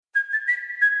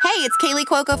Hey, it's Kaylee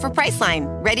Cuoco for Priceline.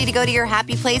 Ready to go to your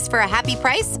happy place for a happy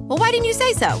price? Well, why didn't you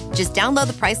say so? Just download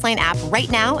the Priceline app right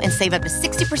now and save up to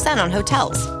 60% on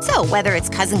hotels. So whether it's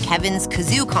Cousin Kevin's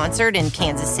Kazoo Concert in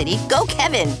Kansas City, go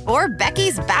Kevin, or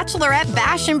Becky's Bachelorette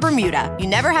Bash in Bermuda, you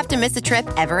never have to miss a trip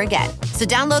ever again. So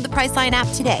download the Priceline app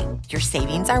today. Your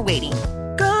savings are waiting.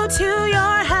 Go to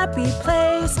your happy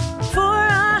place for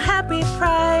a happy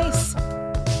price.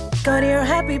 Go to your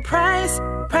happy price,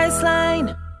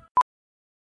 Priceline.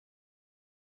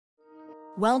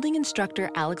 Welding instructor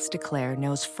Alex DeClaire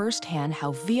knows firsthand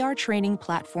how VR training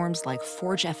platforms like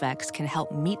ForgeFX can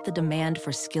help meet the demand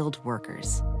for skilled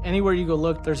workers. Anywhere you go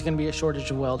look, there's going to be a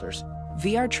shortage of welders.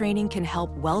 VR training can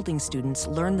help welding students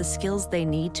learn the skills they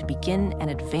need to begin and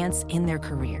advance in their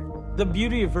career. The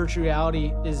beauty of virtual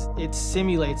reality is it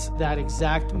simulates that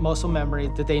exact muscle memory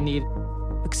that they need.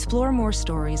 Explore more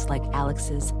stories like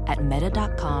Alex's at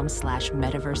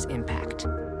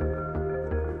meta.com/metaverseimpact.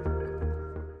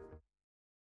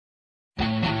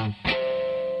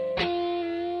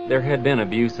 There had been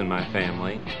abuse in my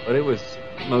family, but it was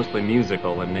mostly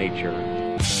musical in nature.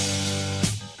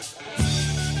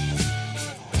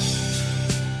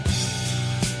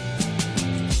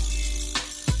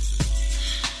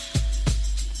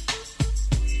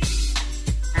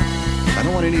 I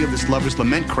don't want any of this lover's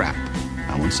lament crap.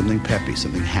 I want something peppy,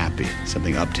 something happy,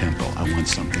 something up-tempo. I want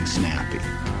something snappy.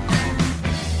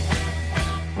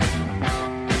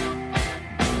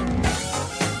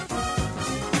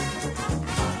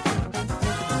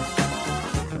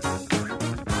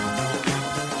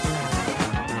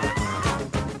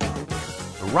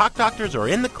 Rock Doctors are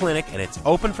in the clinic and it's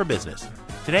open for business.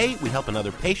 Today, we help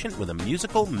another patient with a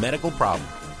musical medical problem.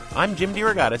 I'm Jim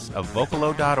DeRogatis of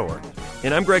Vocalo.org.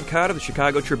 And I'm Greg Codd of the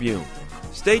Chicago Tribune.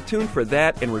 Stay tuned for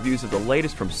that and reviews of the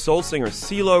latest from soul singer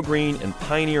CeeLo Green and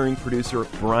pioneering producer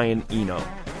Brian Eno.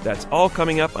 That's all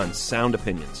coming up on Sound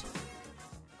Opinions.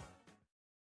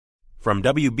 From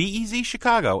WBEZ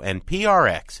Chicago and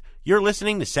PRX, you're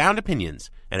listening to Sound Opinions,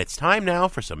 and it's time now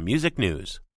for some music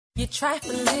news. You're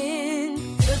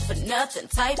trifling, good for nothing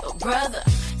type of brother.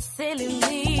 Silly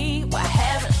me, why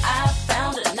haven't I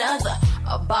found another?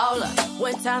 A baller,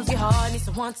 when times get hard, need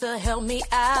someone to help me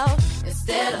out.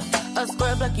 Instead of a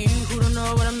scrub like you who don't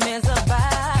know what a man's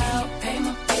about. Can't pay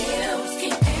my bills,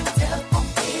 can't pay my telephone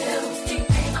bills, can't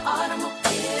pay my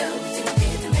automobiles, can't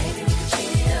pay the maybe we can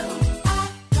chill. I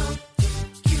don't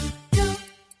think you do,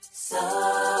 so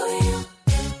you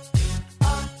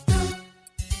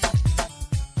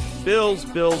Bills,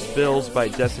 Bills, Bills by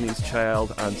Destiny's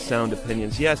Child on Sound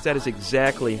Opinions. Yes, that is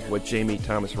exactly what Jamie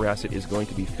Thomas Rassett is going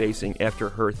to be facing after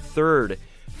her third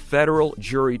federal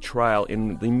jury trial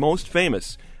in the most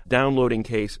famous downloading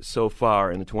case so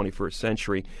far in the 21st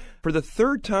century. For the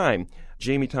third time,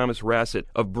 Jamie Thomas Rassett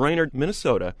of Brainerd,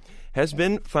 Minnesota, has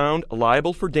been found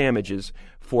liable for damages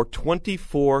for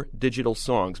 24 digital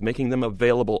songs, making them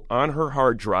available on her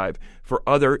hard drive for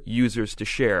other users to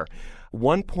share.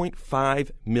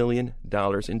 $1.5 million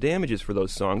in damages for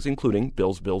those songs, including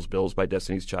Bills, Bills, Bills by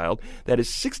Destiny's Child. That is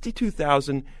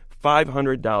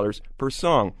 $62,500 per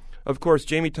song. Of course,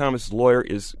 Jamie Thomas' lawyer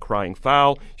is crying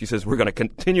foul. She says, we're going to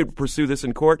continue to pursue this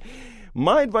in court.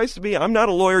 My advice would be, I'm not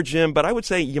a lawyer, Jim, but I would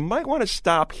say you might want to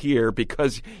stop here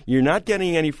because you're not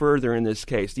getting any further in this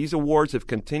case. These awards have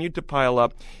continued to pile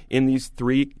up in these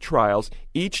three trials.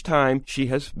 Each time she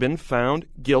has been found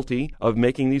guilty of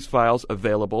making these files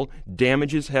available,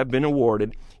 damages have been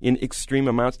awarded in extreme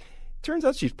amounts. Turns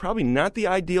out she's probably not the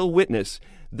ideal witness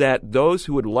that those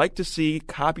who would like to see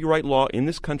copyright law in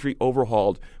this country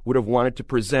overhauled would have wanted to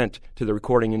present to the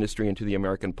recording industry and to the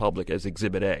American public as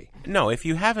Exhibit A. No, if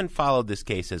you haven't followed this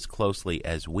case as closely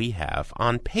as we have,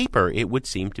 on paper it would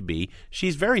seem to be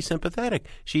she's very sympathetic.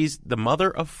 She's the mother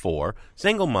of four,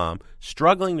 single mom,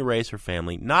 struggling to raise her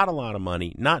family, not a lot of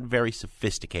money, not very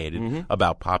sophisticated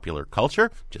about popular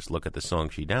culture. Just look at the song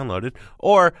she downloaded,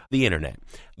 or the internet.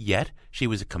 Yet, she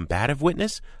was a combative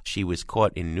witness. She was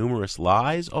caught in numerous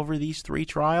lies over these three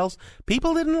trials.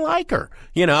 People didn't like her,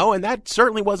 and that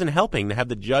certainly wasn't helping to have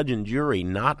the judge and jury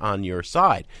not on your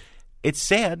side. It's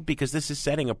sad because this is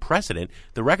setting a precedent.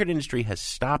 The record industry has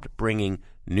stopped bringing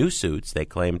new suits. They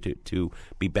claim to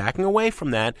be backing away from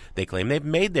that. They claim they've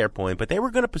made their point, but they were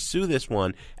going to pursue this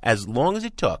one as long as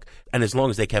it took and as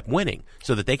long as they kept winning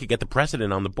so that they could get the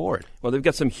precedent on the board. Well, they've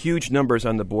got some huge numbers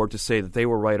on the board to say that they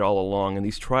were right all along, and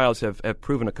these trials have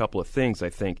proven a couple of things,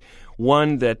 I think.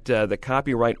 One, that the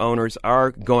copyright owners are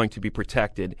going to be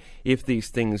protected if these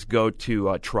things go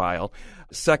to trial.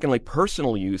 Secondly,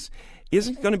 personal use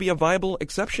isn't going to be a viable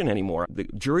exception anymore. The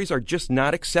juries are just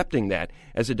not accepting that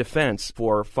as a defense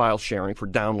for file sharing, for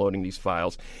downloading these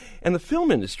files. And the film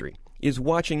industry is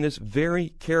watching this very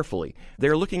carefully.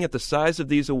 They're looking at the size of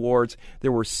these awards.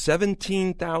 There were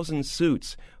 17,000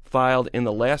 suits filed in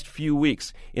the last few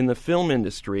weeks in the film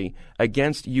industry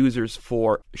against users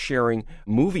for sharing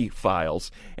movie files.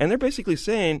 And they're basically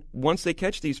saying, once they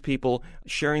catch these people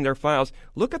sharing their files,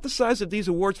 look at the size of these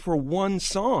awards for one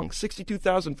song,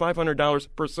 $62,500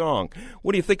 per song.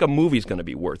 What do you think a movie's going to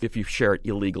be worth if you share it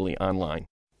illegally online?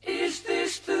 Is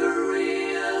this the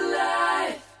real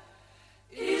life?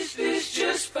 Is this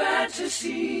just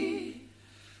fantasy?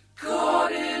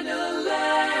 Caught in a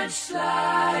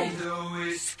landslide, no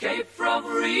escape from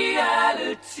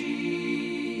reality.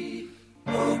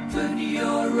 Open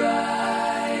your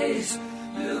eyes,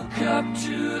 look up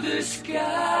to the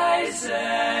skies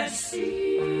and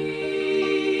see.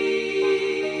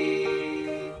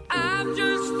 I'm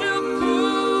just a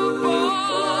poor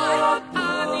boy,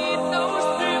 I need no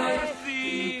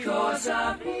sympathy, because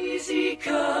I'm easy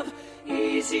come,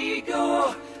 easy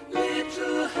go,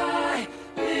 little high,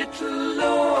 little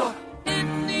low.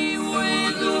 Any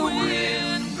way the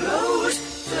wind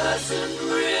blows doesn't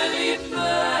really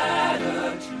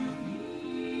matter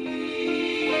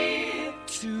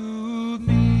to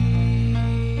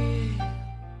me.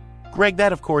 Greg,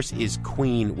 that of course is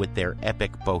Queen with their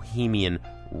epic Bohemian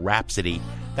Rhapsody.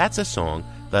 That's a song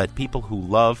that people who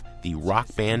love the Rock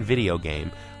Band video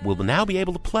game will now be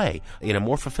able to play in a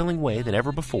more fulfilling way than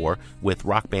ever before with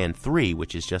Rock Band 3,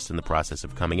 which is just in the process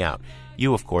of coming out.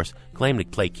 You, of course, claim to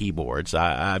play keyboards.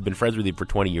 I've been friends with you for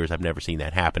 20 years. I've never seen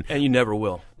that happen. And you never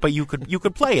will. But you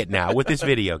could play it now with this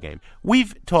video game.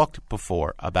 We've talked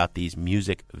before about these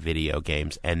music video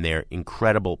games and their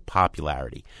incredible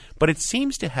popularity. But it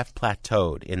seems to have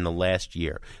plateaued in the last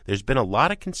year. There's been a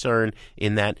lot of concern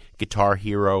in that Guitar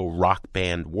Hero Rock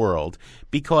Band world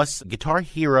because Guitar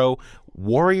Hero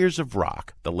Warriors of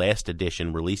Rock, the last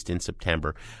edition released in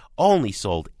September, only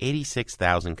sold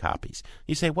 86,000 copies.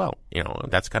 You say, well,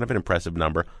 that's kind of an impressive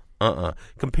number.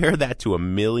 Compare that to 1.5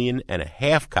 million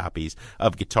copies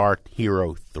of Guitar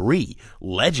Hero 3,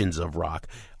 Legends of Rock,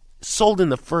 sold in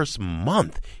the first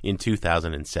month in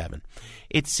 2007.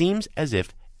 It seems as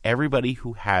if everybody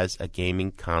who has a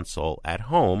gaming console at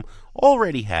home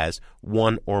already has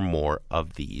one or more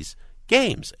of these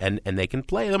games, and they can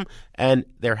play them, and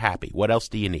they're happy. What else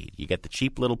do you need? You get the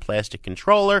cheap little plastic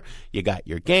controller, you got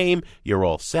your game, you're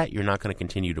all set, you're not going to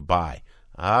continue to buy.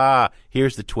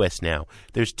 Here's the twist now.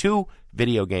 There's 2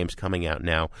 video games coming out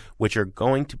now which are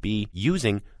going to be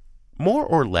using more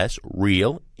or less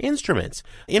real instruments.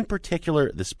 In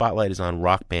particular, the spotlight is on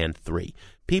Rock Band 3.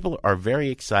 People are very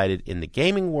excited in the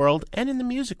gaming world and in the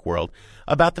music world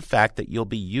about the fact that you'll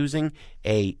be using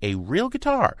a real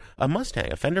guitar, a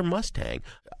Mustang, a Fender Mustang,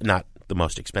 not the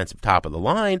most expensive top of the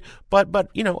line, but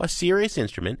a serious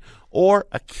instrument, or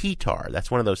a keytar.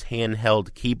 That's one of those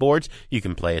handheld keyboards. You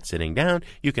can play it sitting down.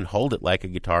 You can hold it like a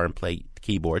guitar and play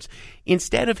keyboards.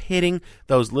 Instead of hitting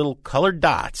those little colored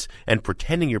dots and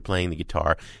pretending you're playing the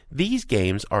guitar, these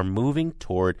games are moving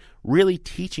toward really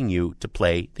teaching you to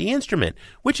play the instrument,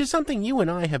 which is something you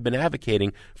and I have been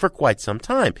advocating for quite some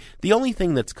time. The only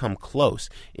thing that's come close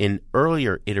in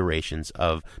earlier iterations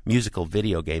of musical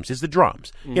video games is the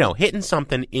drums. Hitting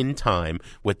something in time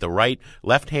with the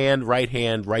left hand,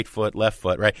 right foot, left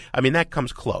foot, right? I mean, that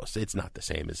comes close. It's not the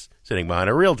same as sitting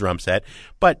behind a real drum set,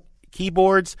 but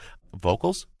keyboards,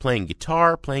 vocals, playing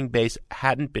guitar, playing bass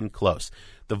hadn't been close.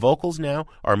 The vocals now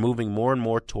are moving more and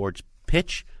more towards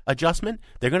pitch adjustment.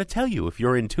 They're going to tell you if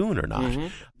you're in tune or not. Mm-hmm.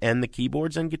 And the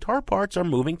keyboards and guitar parts are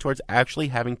moving towards actually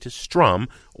having to strum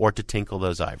or to tinkle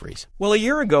those ivories. Well, a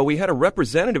year ago, we had a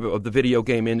representative of the video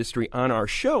game industry on our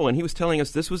show, and he was telling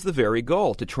us this was the very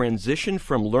goal, to transition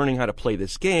from learning how to play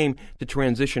this game to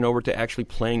transition over to actually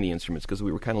playing the instruments, because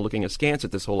we were kind of looking askance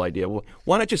at this whole idea. Well,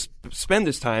 why not just spend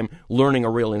this time learning a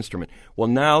real instrument? Well,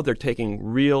 now they're taking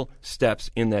real steps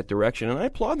in that direction, and I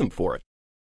applaud them for it.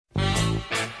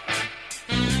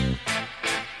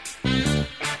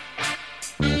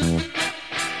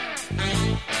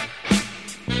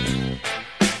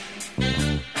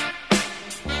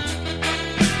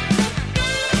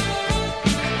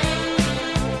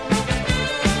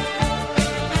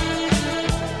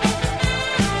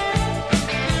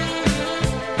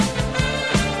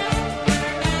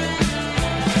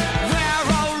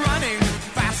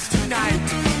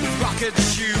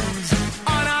 Shoes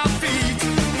on our feet.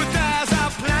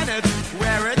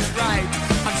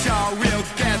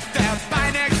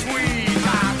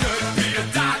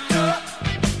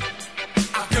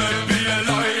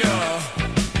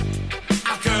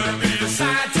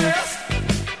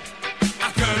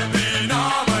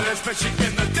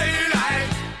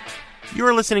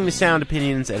 listening to Sound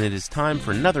Opinions, and it is time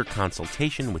for another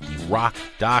consultation with the Rock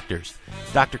Doctors.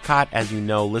 Dr. Cott, as you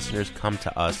know, listeners come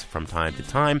to us from time to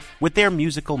time with their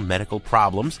musical medical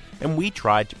problems, and we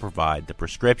try to provide the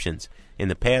prescriptions. In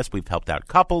the past, we've helped out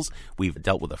couples, we've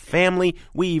dealt with a family,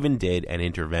 we even did an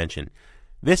intervention.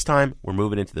 This time, we're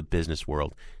moving into the business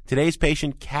world. Today's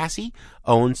patient, Cassie,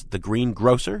 owns the Green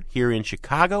Grocer here in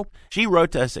Chicago. She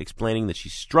wrote to us explaining that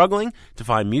she's struggling to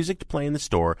find music to play in the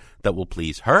store that will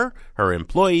please her, her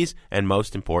employees, and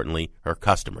most importantly, her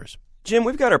customers. Jim,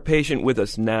 we've got our patient with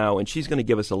us now, and she's going to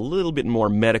give us a little bit more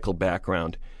medical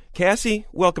background. Cassie,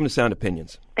 welcome to Sound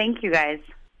Opinions. Thank you, guys.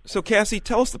 So, Cassie,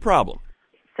 tell us the problem.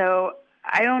 So,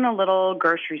 I own a little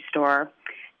grocery store,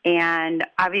 and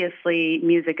obviously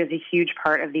music is a huge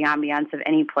part of the ambiance of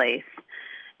any place.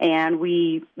 And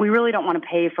we really don't want to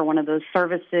pay for one of those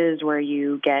services where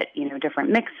you get,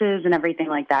 different mixes and everything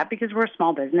like that, because we're a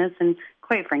small business, and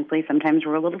quite frankly, sometimes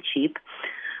we're a little cheap.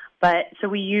 But so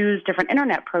we use different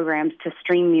internet programs to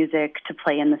stream music to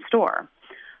play in the store.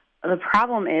 The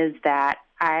problem is that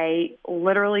I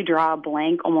literally draw a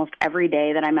blank almost every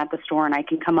day that I'm at the store, and I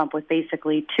can come up with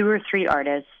basically 2 or 3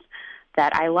 artists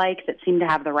that I like that seem to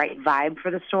have the right vibe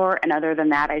for the store. And other than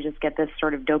that, I just get this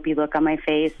sort of dopey look on my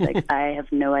face, like I have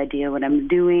no idea what I'm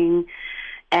doing.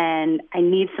 And I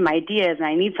need some ideas, and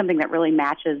I need something that really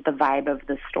matches the vibe of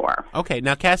the store. Okay,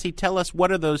 now, Cassie, tell us,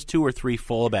 what are those 2 or 3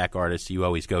 fallback artists you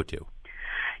always go to?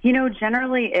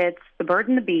 Generally it's the Bird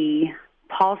and the Bee,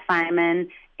 Paul Simon,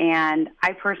 and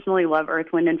I personally love Earth,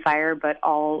 Wind, and Fire, but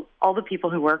all the people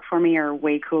who work for me are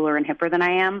way cooler and hipper than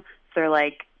I am. So they're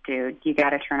like, dude, you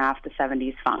got to turn off the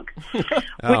 70s funk.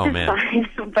 Oh, which is man.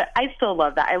 fine, but I still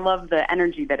love that. I love the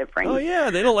energy that it brings. Oh, yeah,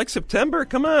 they don't like September?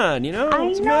 Come on,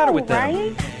 what's the matter with them?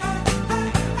 Right?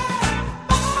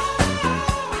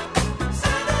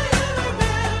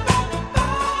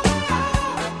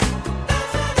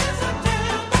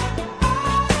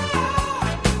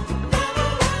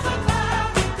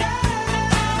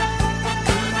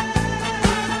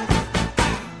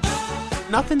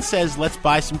 Nothing says let's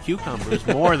buy some cucumbers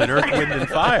more than Earth, Wind, and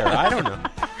Fire. I don't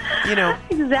know.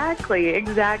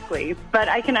 Exactly. But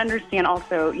I can understand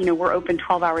also, we're open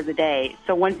 12 hours a day.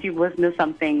 So once you've listened to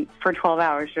something for 12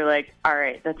 hours, you're like, all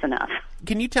right, that's enough.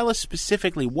 Can you tell us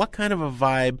specifically what kind of a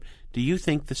vibe do you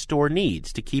think the store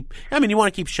needs to keep, you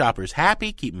want to keep shoppers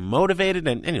happy, keep them motivated,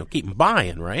 and keep them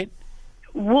buying, right?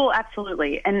 Well,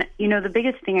 absolutely. And, the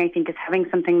biggest thing I think is having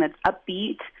something that's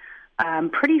upbeat,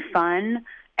 pretty fun,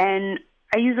 and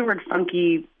I use the word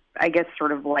funky, I guess,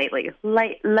 sort of lightly.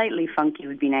 Lightly funky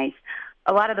would be nice.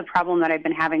 A lot of the problem that I've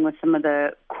been having with some of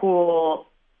the cool,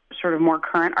 sort of more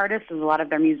current artists is a lot of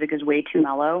their music is way too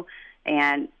mellow,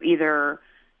 and either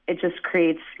it just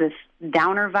creates this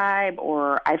downer vibe,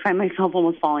 or I find myself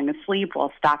almost falling asleep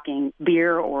while stocking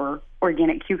beer or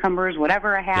organic cucumbers,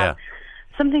 whatever I have. Yeah.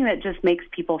 Something that just makes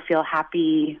people feel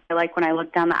happy. I like when I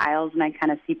look down the aisles and I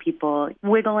kind of see people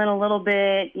wiggling a little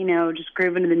bit, just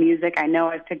grooving to the music. I know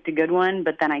I've picked a good one,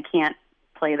 but then I can't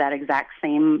play that exact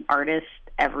same artist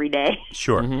every day.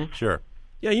 Sure, sure.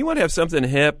 Yeah, you want to have something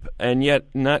hip and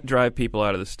yet not drive people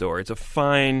out of the store. It's a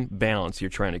fine balance you're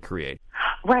trying to create.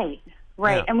 Right.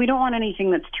 Yeah. And we don't want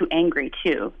anything that's too angry,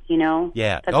 too,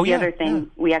 Yeah. That's the other thing. Yeah.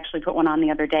 We actually put one on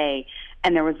the other day,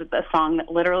 and there was a song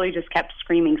that literally just kept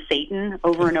screaming Satan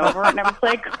over and over, and I was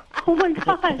like, oh, my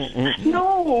gosh,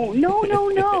 no.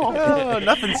 Oh,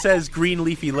 nothing says green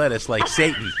leafy lettuce like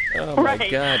Satan. Oh, my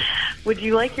Right. God. Would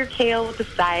you like your kale with the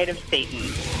side of Satan?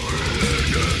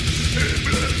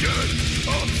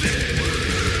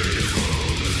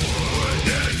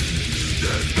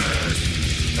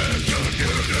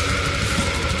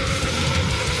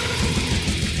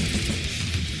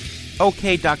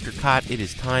 Okay, Dr. Cott, it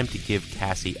is time to give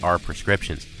Cassie our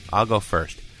prescriptions. I'll go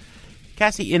first.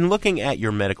 Cassie, in looking at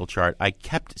your medical chart, I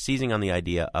kept seizing on the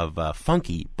idea of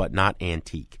funky but not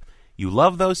antique. You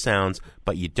love those sounds,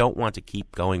 but you don't want to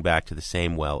keep going back to the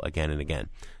same well again and again.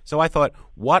 So I thought,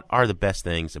 what are the best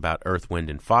things about Earth, Wind,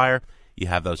 and Fire? You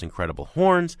have those incredible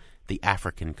horns, the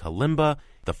African kalimba,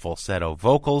 the falsetto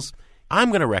vocals. I'm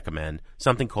going to recommend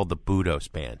something called the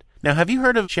Budos Band. Now, have you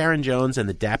heard of Sharon Jones and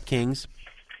the Dap Kings?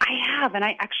 I have, and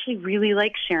I actually really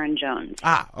like Sharon Jones.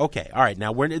 Ah, okay. All right.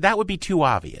 Now, that would be too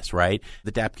obvious, right? The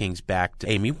Dap Kings backed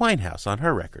Amy Winehouse on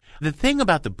her record. The thing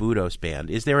about the Budos Band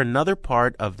is they're another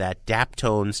part of that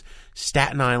Daptones,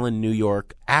 Staten Island, New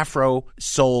York, Afro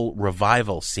soul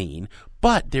revival scene,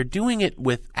 but they're doing it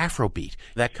with Afrobeat,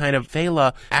 that kind of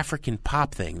Fela African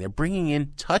pop thing. They're bringing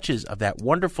in touches of that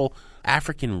wonderful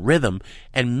African rhythm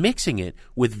and mixing it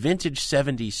with vintage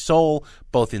 70s soul,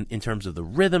 both in terms of the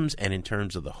rhythms and in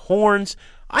terms of the horns.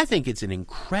 I think it's an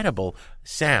incredible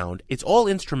sound. It's all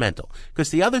instrumental. Because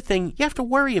the other thing you have to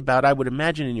worry about, I would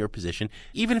imagine in your position,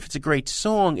 even if it's a great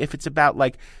song, if it's about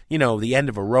like, the end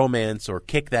of a romance or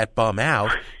kick that bum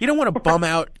out, you don't want to bum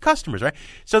out customers, right?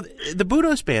 So the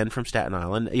Budos Band from Staten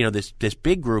Island, this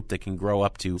big group that can grow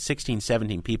up to 16,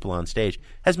 17 people on stage,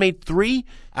 has made 3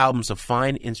 albums of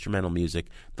fine instrumental music.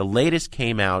 The latest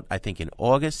came out, I think, in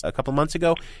August, a couple months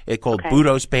ago. It's called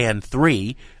Budos Band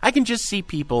 3. I can just see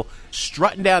people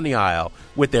strutting down the aisle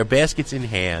with their baskets in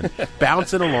hand,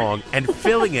 bouncing along, and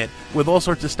filling it with all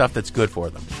sorts of stuff that's good for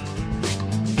them.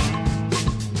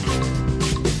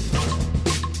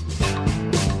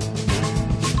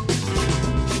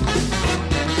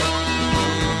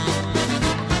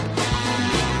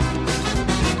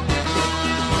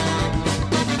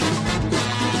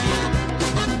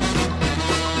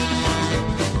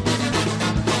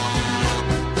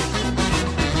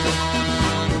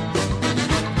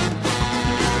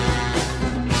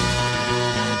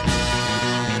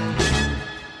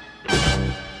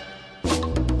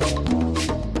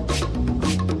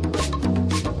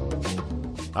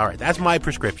 All right, that's my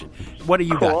prescription. What do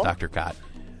you got, Dr. Cott?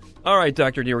 All right,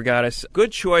 Dr. DeRogatis.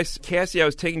 Good choice. Cassie, I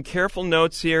was taking careful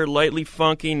notes here. Lightly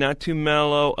funky, not too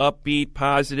mellow, upbeat,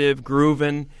 positive,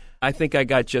 grooving. I think I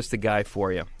got just the guy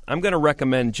for you. I'm going to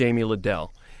recommend Jamie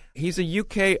Liddell. He's a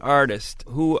UK artist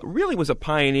who really was a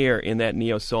pioneer in that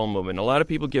neo-soul movement. A lot of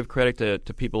people give credit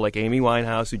to people like Amy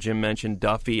Winehouse, who Jim mentioned,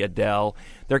 Duffy, Adele.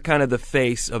 They're kind of the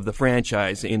face of the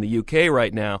franchise in the UK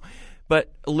right now. But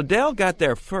Liddell got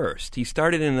there first. He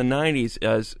started in the 90s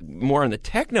as more on the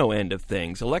techno end of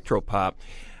things, electropop,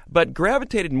 but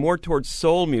gravitated more towards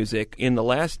soul music in the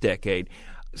last decade,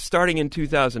 starting in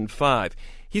 2005.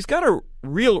 He's got a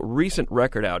real recent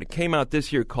record out. It came out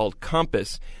this year called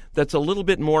Compass that's a little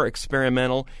bit more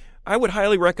experimental. I would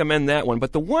highly recommend that one,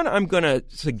 but the one I'm going to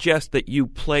suggest that you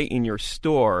play in your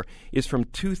store is from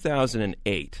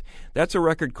 2008. That's a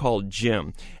record called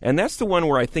Jim, and that's the one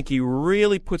where I think he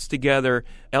really puts together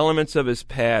elements of his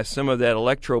past, some of that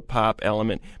electro-pop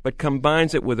element, but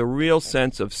combines it with a real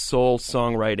sense of soul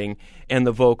songwriting and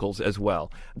the vocals as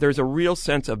well. There's a real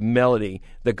sense of melody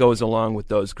that goes along with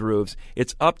those grooves.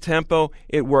 It's up-tempo.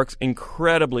 It works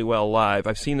incredibly well live.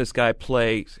 I've seen this guy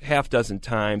play half dozen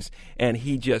times, and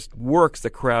he just works the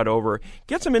crowd over,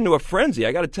 gets them into a frenzy.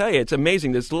 I got to tell you, it's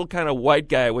amazing. This little kind of white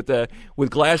guy with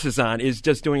glasses on is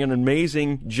just doing an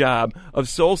amazing job of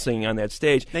soul singing on that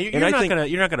stage. Now, you're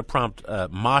not going to prompt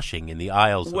moshing in the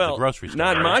aisles of the grocery store.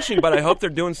 Not moshing, but I hope they're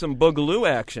doing some boogaloo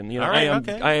action. All right,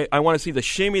 okay. I want to see the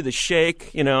shimmy, the shake.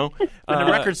 And the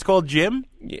record's called Jim?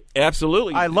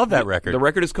 Absolutely. I love that record. The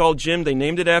record is called Jim. They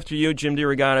named it after you, Jim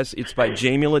DeRogatis. It's by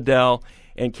Jamie Liddell.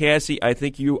 And Cassie, I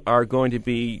think you are going to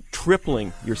be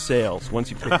tripling your sales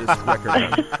once you put this record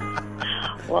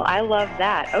out. Well, I love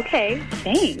that. Okay,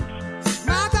 thanks.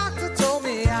 My doctor told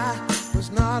me I was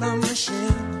not a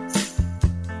machine.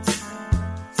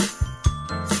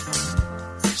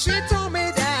 She told me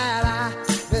that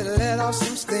I better let off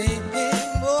some steam.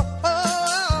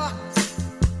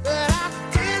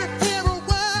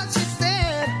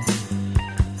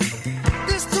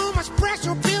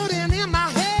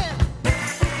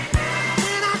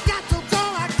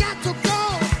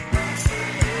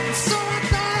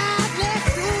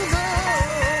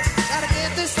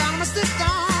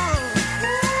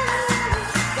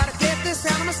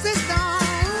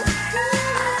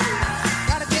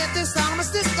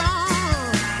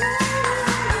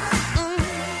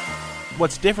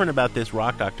 What's different about this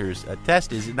Rock Doctors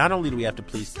test is not only do we have to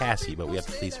please Cassie, but we have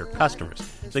to please her customers.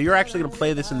 So you're actually going to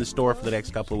play this in the store for the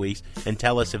next couple of weeks and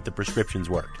tell us if the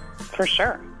prescriptions worked. For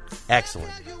sure.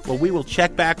 Excellent. Well, we will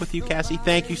check back with you, Cassie.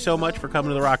 Thank you so much for coming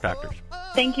to the Rock Doctors.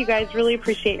 Thank you, guys. Really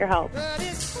appreciate your help.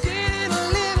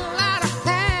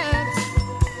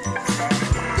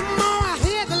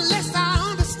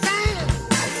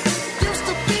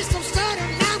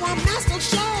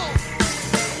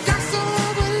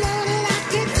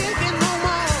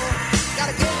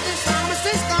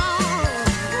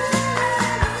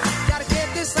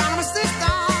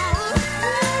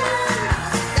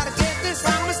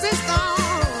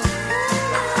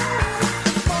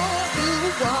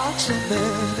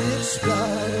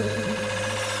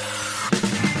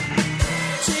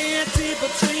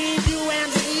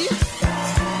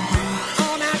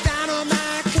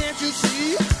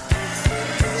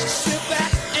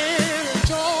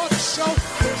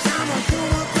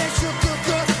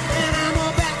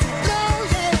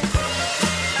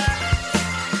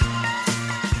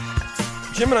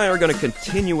 Jim and I are going to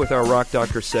continue with our Rock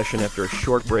Doctor session after a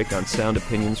short break on Sound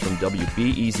Opinions from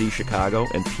WBEZ Chicago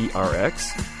and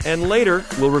PRX. And later,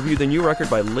 we'll review the new record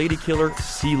by Lady Killer,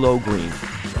 CeeLo Green.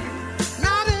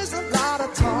 Now there's a lot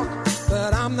of talk,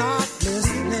 but I'm not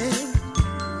listening.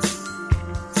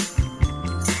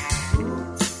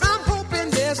 I'm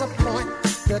hoping there's a point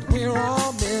that we're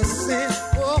all missing.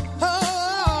 Whoa.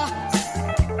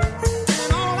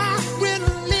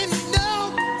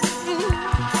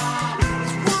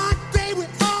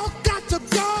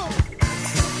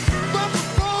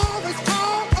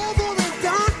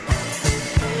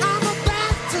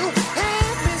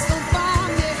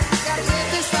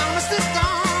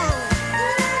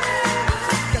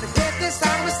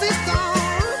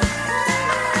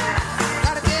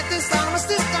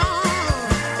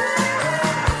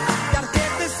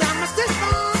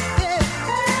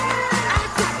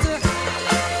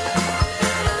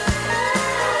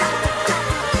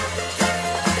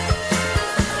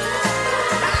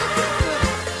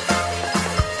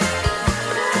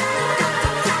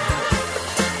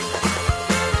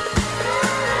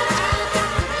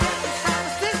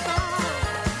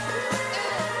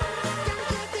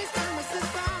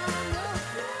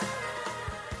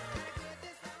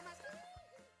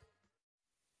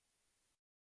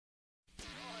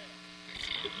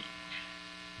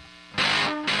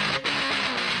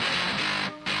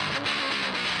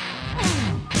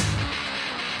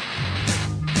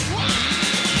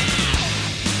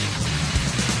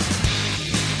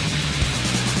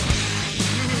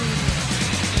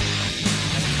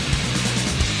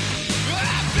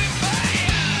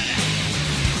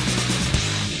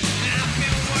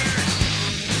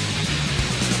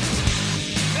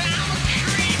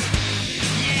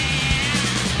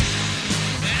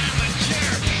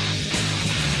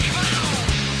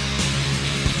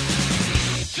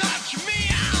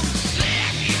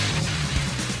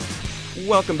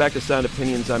 Welcome back to Sound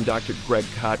Opinions. I'm Dr. Greg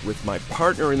Kot with my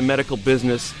partner in the medical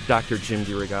business, Dr. Jim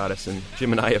DeRogatis. And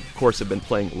Jim and I, of course, have been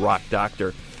playing Rock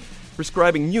Doctor,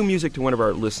 prescribing new music to one of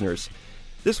our listeners.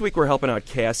 This week we're helping out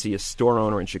Cassie, a store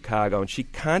owner in Chicago, and she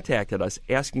contacted us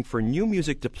asking for new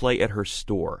music to play at her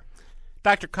store.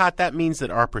 Dr. Kot, that means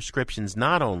that our prescriptions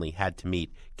not only had to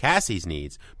meet Cassie's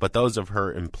needs, but those of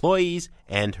her employees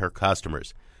and her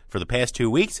customers. For the past 2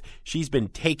 weeks, she's been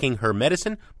taking her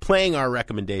medicine, playing our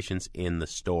recommendations in the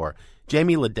store.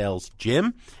 Jamie Liddell's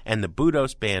Jim and the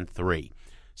Budos Band 3.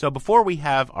 So before we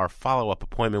have our follow-up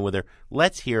appointment with her,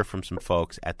 let's hear from some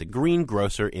folks at the Green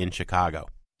Grocer in Chicago.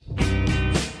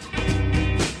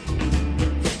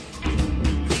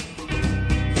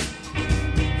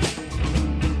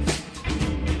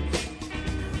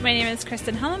 My name is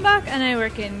Kristen Hellenbach, and I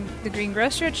work in the Green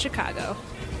Grocer at Chicago.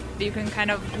 You can kind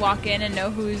of walk in and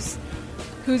know who's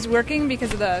working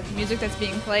because of the music that's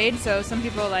being played. So some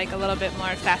people like a little bit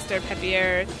more faster,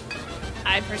 peppier.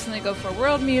 I personally go for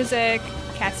world music.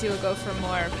 Cassie will go for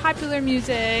more popular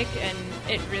music, and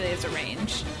it really is a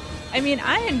range. I mean,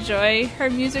 I enjoy her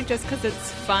music just because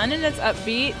it's fun and it's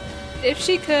upbeat. If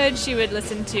she could, she would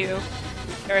listen to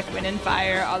Earth, Wind, and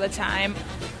Fire all the time.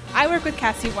 I work with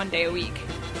Cassie 1 day a week,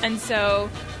 and so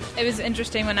it was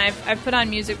interesting when I've put on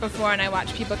music before and I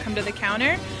watch people come to the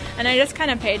counter, and I just kind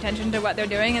of pay attention to what they're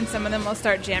doing, and some of them will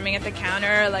start jamming at the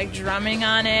counter, like drumming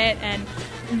on it, and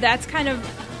that's kind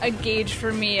of a gauge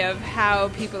for me of how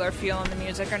people are feeling the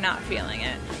music or not feeling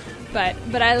it. But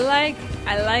I like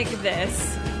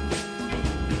this.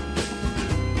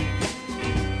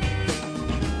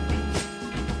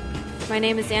 My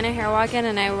name is Anna Herwagen,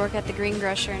 and I work at the Green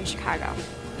Grocer in Chicago.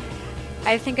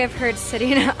 I think I've heard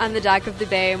Sitting on the Dock of the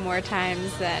Bay more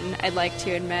times than I'd like to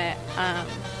admit.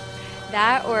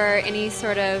 That or any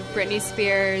sort of Britney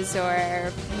Spears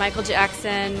or Michael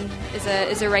Jackson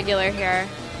is a regular here.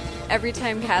 Every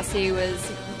time Cassie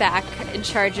was back in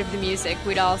charge of the music,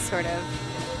 we'd all sort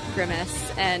of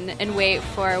grimace and wait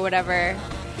for whatever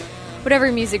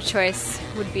music choice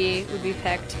would be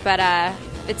picked. But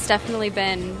it's definitely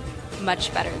been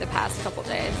much better the past couple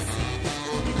days.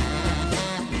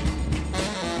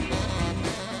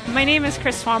 My name is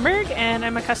Chris Swanberg, and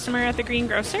I'm a customer at the Green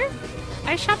Grocer.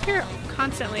 I shop here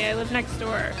constantly. I live next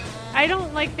door. I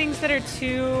don't like things that are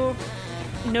too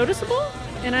noticeable,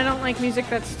 and I don't like music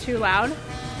that's too loud.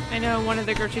 I know one of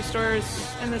the grocery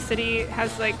stores in the city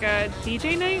has like a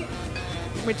DJ night,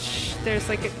 which there's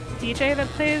like a DJ that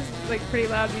plays like pretty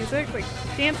loud music, like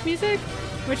dance music,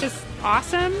 which is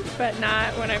awesome, but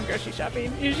not when I'm grocery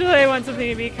shopping. Usually I want something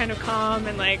to be kind of calm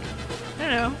and like, I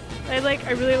don't know. I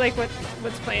really like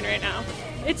what's playing right now.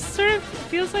 It sort of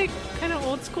feels like kind of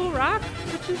old school rock,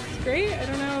 which is great. I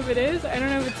don't know if it is. I don't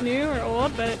know if it's new or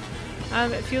old, but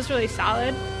it feels really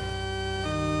solid.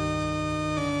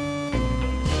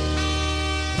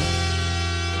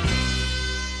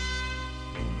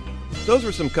 Those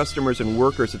were some customers and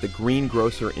workers at the Green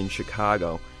Grocer in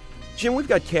Chicago. Jim, we've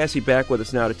got Cassie back with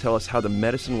us now to tell us how the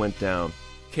medicine went down.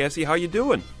 Cassie, how you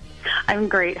doing? I'm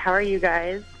great. How are you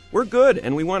guys? We're good,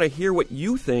 and we want to hear what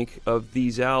you think of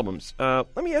these albums.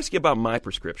 Let me ask you about My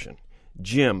Prescription.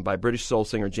 Jim by British soul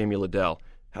singer Jamie Liddell.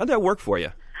 How'd that work for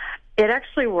you? It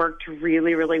actually worked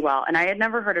really, really well. And I had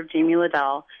never heard of Jamie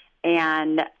Liddell,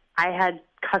 and I had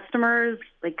customers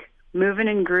like moving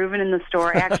and grooving in the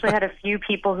store. I actually had a few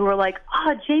people who were like,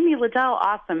 "Oh, Jamie Liddell,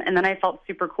 awesome!" And then I felt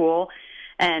super cool.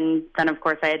 And then, of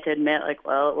course, I had to admit, like,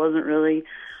 well, it wasn't really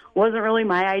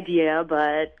my idea,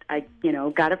 but I,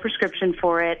 got a prescription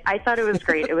for it. I thought it was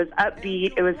great. It was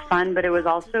upbeat, it was fun, but it was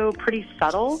also pretty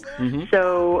subtle. Mm-hmm.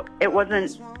 So it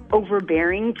wasn't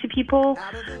overbearing to people,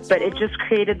 but it just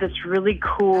created this really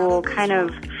cool, kind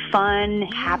of fun,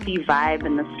 happy vibe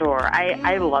in the store.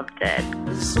 I loved it.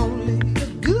 It's only a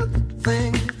good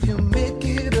thing if you make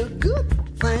it a good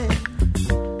thing.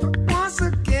 Once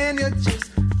again, you're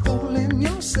just fooling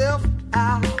yourself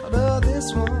out of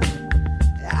this one.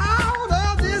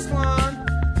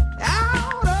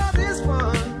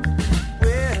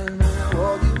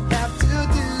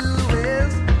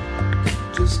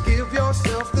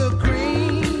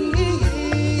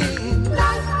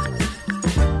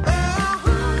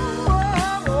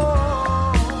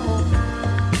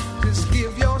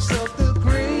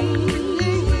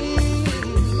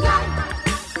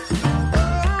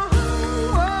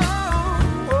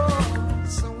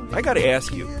 I got to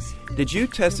ask you, did you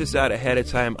test this out ahead of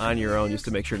time on your own just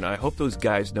to make sure? Now, I hope those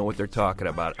guys know what they're talking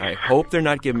about. I hope they're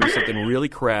not giving me something really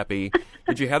crappy.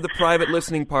 Did you have the private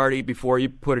listening party before you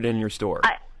put it in your store?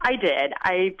 I did.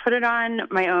 I put it on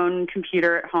my own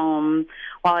computer at home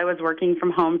while I was working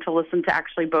from home to listen to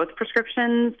actually both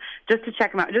prescriptions, just to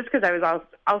check them out, just because I was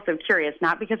also curious,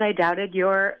 not because I doubted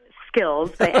your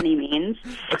skills by any means.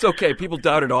 It's okay. People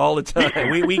doubt it all the time.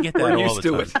 We get that all the time. Used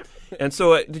to it. And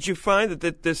so did you find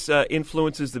that this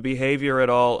influences the behavior at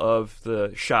all of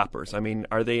the shoppers? I mean,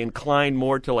 are they inclined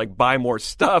more to, like, buy more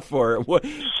stuff or what?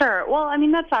 Sure. Well, I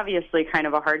mean, that's obviously kind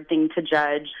of a hard thing to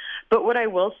judge. But what I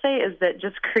will say is that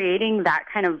just creating that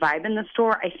kind of vibe in the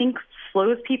store, I think,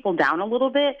 slows people down a little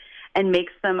bit and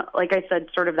makes them, like I said,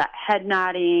 sort of that head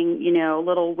nodding,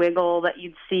 little wiggle that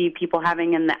you'd see people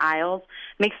having in the aisles,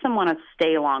 makes them want to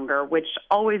stay longer, which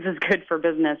always is good for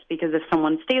business, because if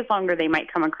someone stays longer, they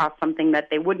might come across something that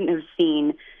they wouldn't have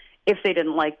seen if they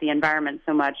didn't like the environment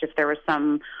so much, if there was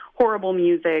some horrible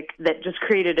music that just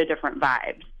created a different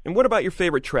vibe. And what about your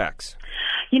favorite tracks?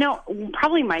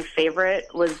 Probably my favorite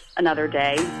was Another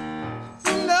Day.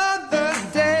 Another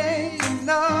day,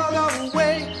 another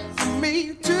way for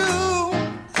me to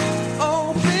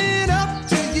open up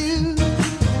to you.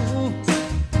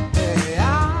 Hey,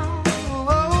 yeah.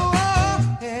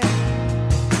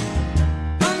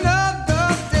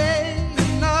 Another day,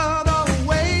 another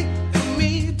way for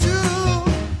me to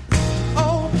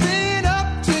open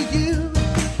up to you.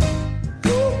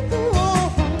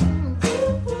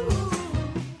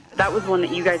 That was one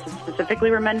that you guys had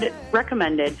specifically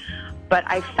recommended, but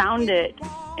I found it,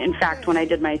 in fact, when I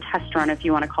did my test run, if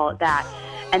you want to call it that,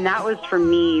 and that was, for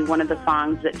me, one of the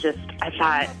songs that just, I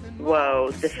thought,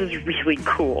 whoa, this is really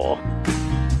cool.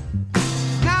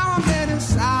 Now I'm in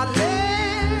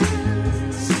silence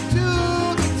to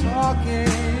the talking.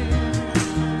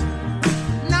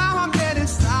 Now I'm getting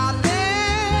silence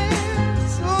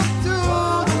to the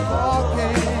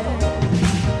walking.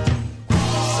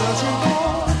 Searching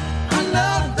for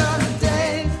another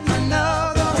day,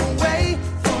 another way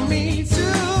for me to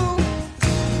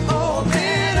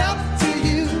open up to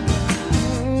you.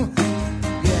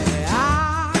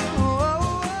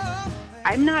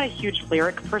 I'm not a huge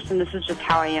lyric person. This is just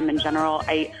how I am in general.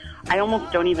 I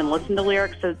almost don't even listen to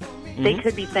lyrics. So they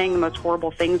could be saying the most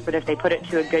horrible things, but if they put it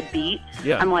to a good beat,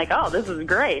 I'm like, oh, this is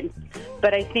great.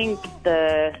 But I think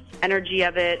the energy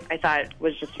of it, I thought,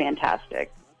 was just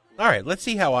fantastic. All right, let's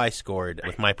see how I scored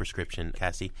with My Prescription,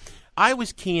 Cassie. I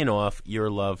was keying off your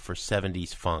love for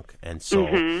 70s funk and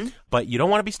soul, but you don't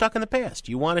want to be stuck in the past.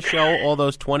 You want to show all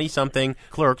those 20-something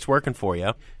clerks working for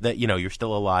you that, you're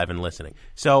still alive and listening.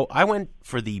 So I went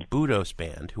for the Budos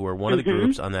Band, who are one of the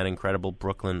groups on that incredible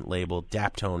Brooklyn label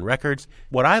Daptone Records.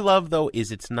 What I love, though,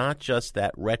 is it's not just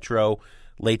that retro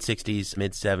late 60s,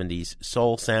 mid-70s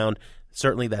soul sound.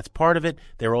 Certainly that's part of it.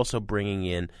 They're also bringing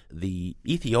in the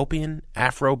Ethiopian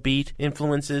Afrobeat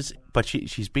influences, but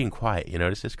she's being quiet. You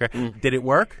notice this, Greg? Did it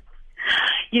work?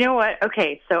 You know what?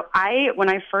 Okay, so when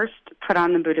I first put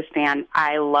on the Budos Band,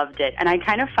 I loved it. And I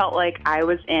kind of felt like I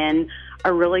was in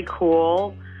a really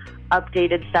cool,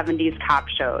 updated 70s cop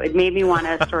show. It made me want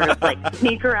to sort of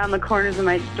sneak around the corners of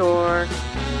my store.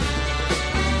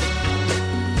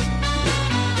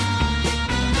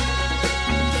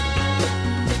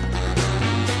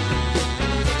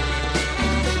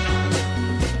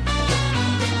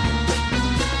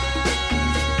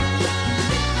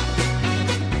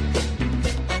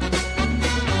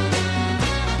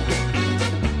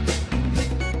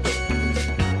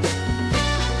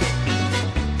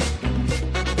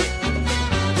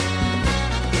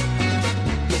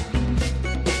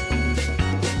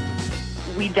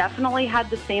 definitely had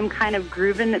the same kind of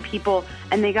groove in that people,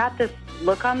 and they got this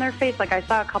look on their face. Like I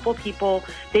saw a couple people,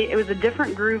 it was a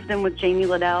different groove than with Jamie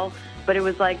Liddell, but it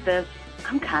was like this,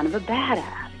 I'm kind of a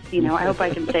badass. You know, I hope I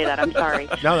can say that. I'm sorry.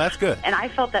 No, that's good. And I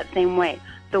felt that same way.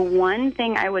 The one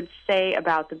thing I would say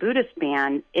about the Buddhist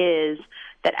band is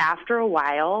that after a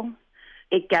while,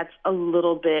 it gets a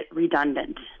little bit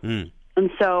redundant. Mm. And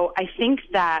so I think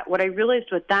that what I realized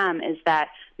with them is that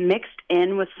mixed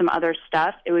in with some other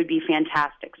stuff, it would be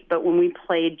fantastic. But when we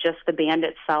played just the band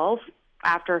itself,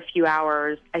 after a few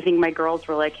hours, I think my girls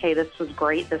were like, hey, this was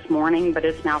great this morning, but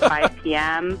it's now 5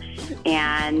 p.m.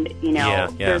 And, you know,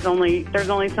 there's only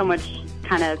so much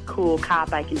kind of cool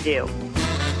cop I can do.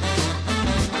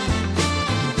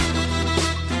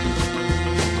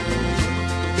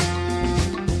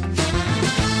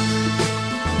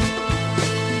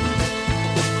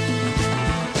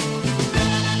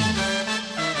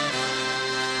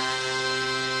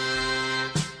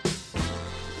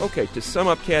 Okay, to sum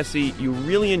up, Cassie, you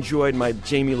really enjoyed my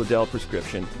Jamie Liddell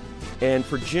prescription. And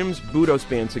for Jim's Budos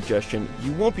Band suggestion,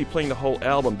 you won't be playing the whole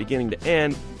album beginning to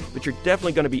end, but you're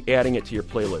definitely going to be adding it to your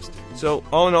playlist. So,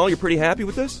 all in all, you're pretty happy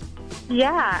with this?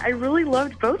 Yeah, I really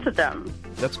loved both of them.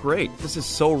 That's great. This is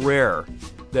so rare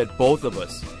that both of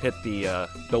us hit the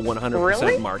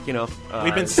 100% mark. You know,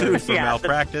 we've been sued for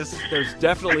malpractice. There's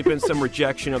definitely been some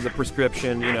rejection of the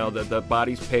prescription. You know, the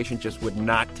body's patient just would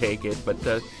not take it. But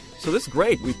so this is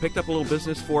great. We picked up a little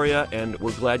business for you, and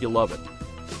we're glad you love it.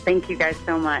 Thank you guys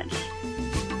so much.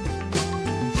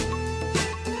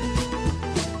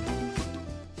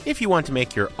 If you want to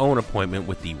make your own appointment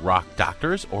with the Rock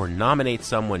Doctors or nominate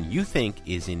someone you think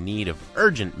is in need of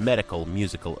urgent medical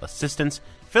musical assistance,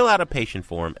 fill out a patient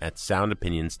form at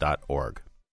soundopinions.org.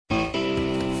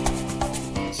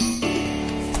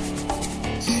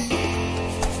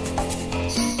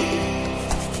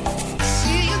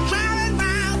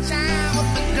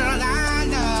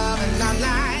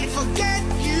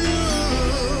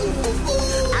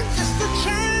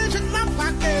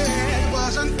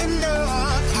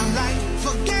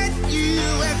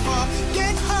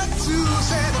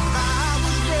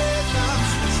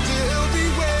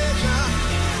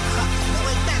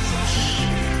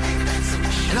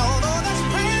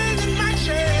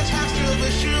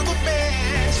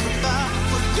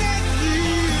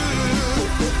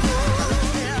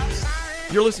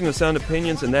 You're listening to Sound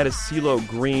Opinions, and that is CeeLo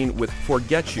Green with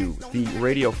Forget You, the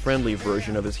radio-friendly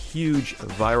version of his huge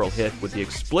viral hit with the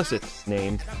explicit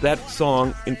name. That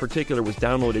song, in particular, was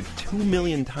downloaded 2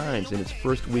 million times in its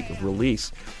first week of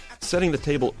release, setting the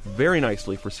table very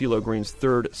nicely for CeeLo Green's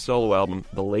third solo album,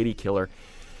 The Lady Killer.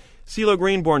 CeeLo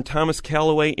Green, born Thomas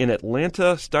Calloway in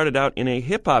Atlanta, started out in a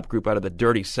hip-hop group out of the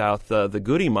dirty South, the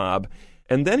Goody Mob,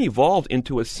 and then evolved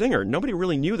into a singer. Nobody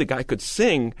really knew the guy could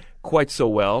sing quite so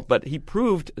well, but he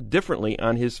proved differently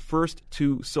on his first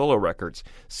 2 solo records,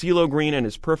 CeeLo Green and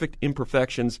His Perfect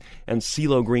Imperfections, and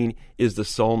CeeLo Green is the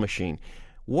Soul Machine.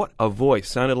 What a voice.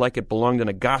 Sounded like it belonged in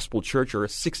a gospel church or a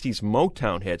 60s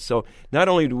Motown hit. So not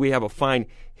only do we have a fine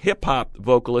hip-hop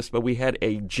vocalist, but we had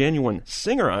a genuine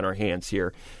singer on our hands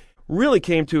here. Really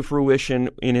came to fruition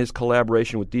in his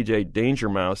collaboration with DJ Danger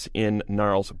Mouse in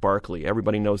Gnarls Barkley.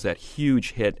 Everybody knows that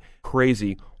huge hit,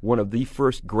 Crazy, one of the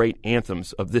first great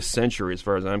anthems of this century as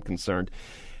far as I'm concerned.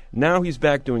 Now he's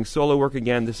back doing solo work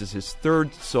again. This is his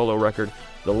third solo record,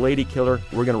 The Lady Killer.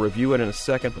 We're going to review it in a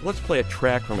second, but let's play a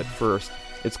track from it first.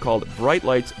 It's called Bright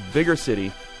Lights, Bigger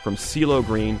City from CeeLo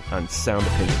Green on Sound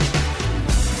Opinions.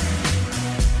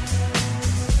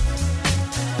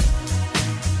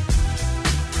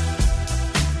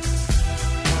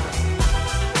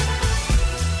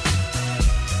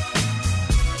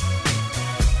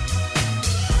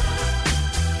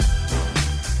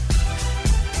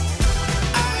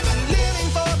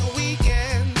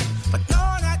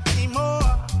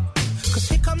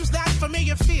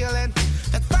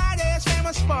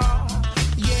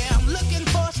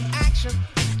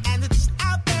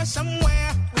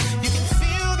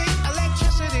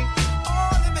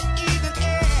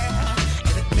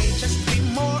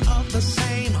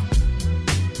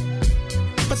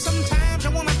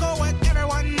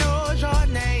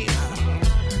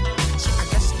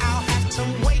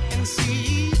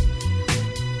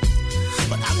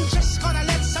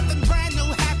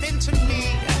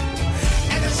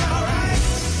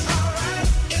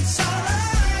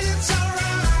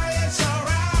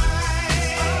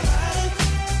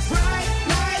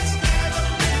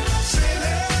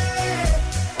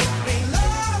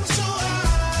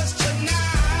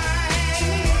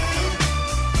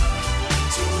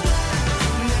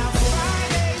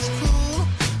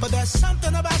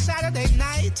 Something about Saturday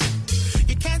night.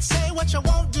 You Can't say what you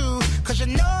won't do, 'cause you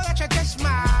know that you're just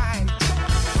mine.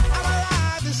 I'm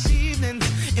alive this evening.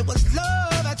 It was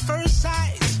love at first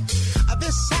sight.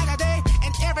 This Saturday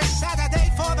and every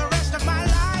Saturday for the rest of my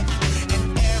life.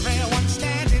 And everyone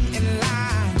standing in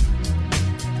line.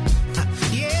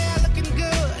 Yeah, looking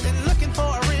good and looking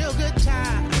for a real good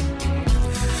time.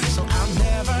 So I'll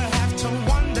never have to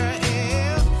wonder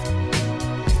if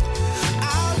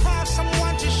I'll have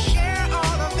someone to share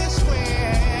all of this with.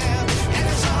 And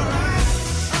it's alright,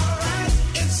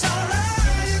 it's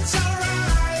alright, it's alright, it's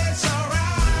alright, it's alright.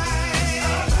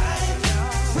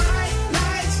 Bright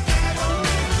nights and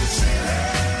open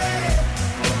city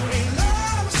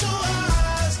belongs to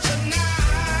us tonight.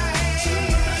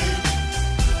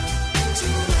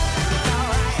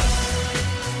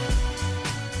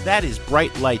 That is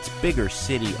Bright Lights, Bigger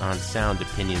City on Sound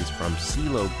Opinions from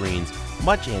CeeLo Green's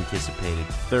much-anticipated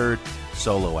third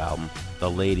solo album, The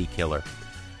Lady Killer.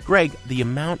 Greg, the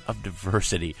amount of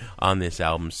diversity on this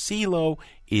album, CeeLo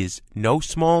is no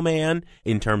small man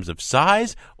in terms of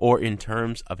size or in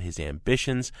terms of his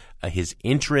ambitions, his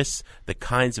interests, the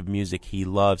kinds of music he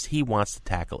loves. He wants to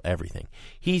tackle everything.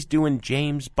 He's doing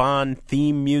James Bond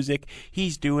theme music.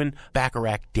 He's doing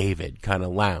Bacharach David kind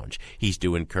of lounge. He's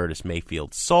doing Curtis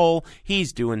Mayfield soul.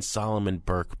 He's doing Solomon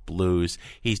Burke blues.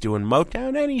 He's doing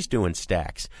Motown, and he's doing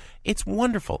Stax. It's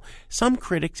wonderful. Some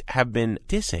critics have been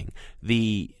dissing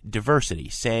the diversity,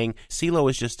 saying CeeLo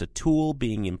is just a tool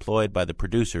being employed by the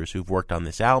producers who've worked on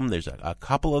this album. There's a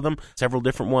couple of them, several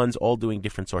different ones, all doing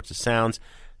different sorts of sounds.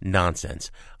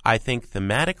 Nonsense. I think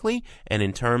thematically and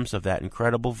in terms of that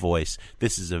incredible voice,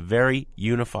 this is a very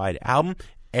unified album,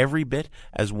 every bit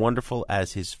as wonderful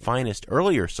as his finest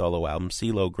earlier solo album,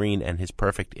 CeeLo Green and His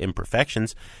Perfect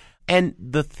Imperfections. And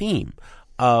the theme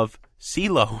of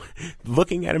CeeLo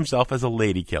looking at himself as a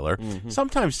lady killer,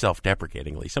 sometimes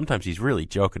self-deprecatingly, sometimes he's really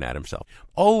joking at himself.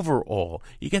 Overall,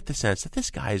 you get the sense that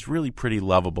this guy is really pretty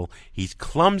lovable. He's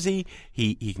clumsy,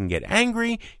 he can get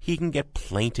angry, he can get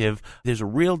plaintive. There's a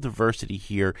real diversity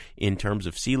here in terms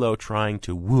of CeeLo trying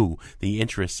to woo the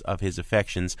interests of his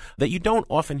affections that you don't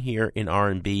often hear in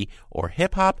R&B or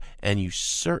hip-hop, and you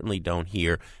certainly don't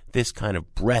hear this kind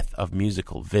of breadth of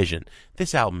musical vision.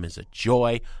 This album is a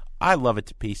joy. I love it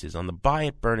to pieces. On the buy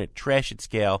it, burn it, trash it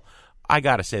scale, I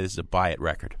got to say this is a buy it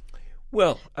record.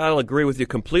 Well, I'll agree with you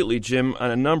completely, Jim,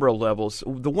 on a number of levels.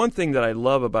 The one thing that I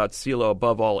love about CeeLo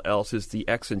above all else is the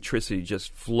eccentricity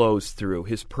just flows through,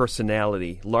 his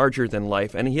personality, larger than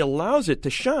life, and he allows it to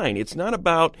shine. It's not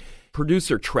about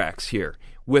producer tracks here,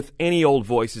 with any old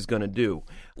voice is going to do.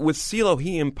 With CeeLo,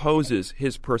 he imposes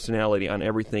his personality on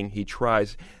everything he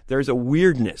tries. There's a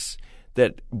weirdness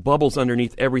that bubbles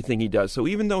underneath everything he does. So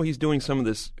even though he's doing some of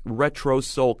this retro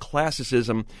soul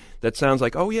classicism that sounds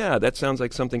like, oh yeah, that sounds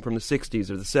like something from the 60s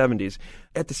or the 70s,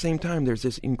 at the same time there's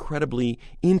this incredibly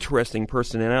interesting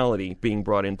personality being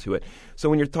brought into it. So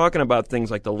when you're talking about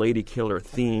things like the Lady Killer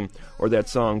theme or that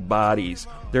song Bodies,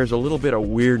 there's a little bit of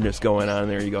weirdness going on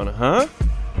there. You're going, huh?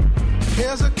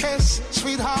 Here's a kiss,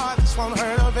 sweetheart, this won't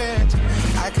hurt a bit.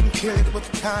 I can kill it with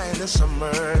kindness or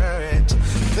murder it.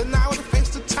 Then I would face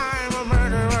the time a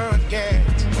murderer would get.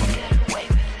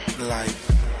 Life.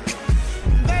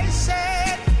 They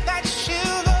said that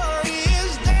chivalry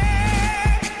is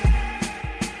dead.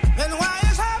 Then why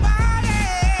is her body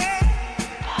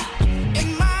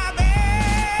in my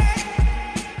bed?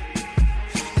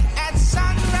 At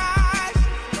sunrise,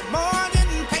 the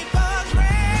morning papers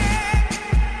read.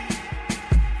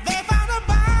 They found a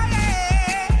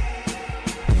body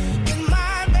in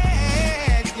my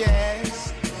bed,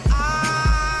 yes.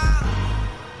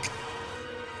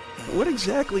 What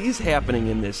exactly is happening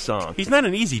in this song? He's not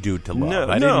an easy dude to love. No,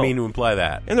 I didn't mean to imply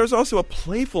that. And there's also a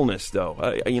playfulness, though,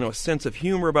 a sense of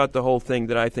humor about the whole thing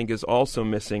that I think is also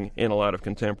missing in a lot of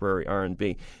contemporary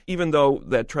R&B. Even though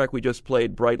that track we just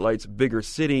played, Bright Lights, Bigger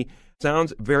City,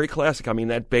 sounds very classic. I mean,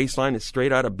 that bass line is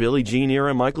straight out of Billie Jean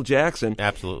era Michael Jackson.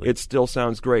 Absolutely. It still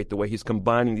sounds great, the way he's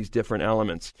combining these different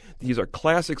elements. These are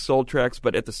classic soul tracks,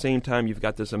 but at the same time, you've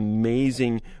got this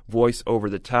amazing voice over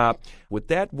the top. With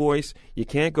that voice, you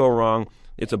can't go wrong.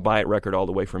 It's a buy-it record all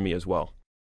the way for me as well.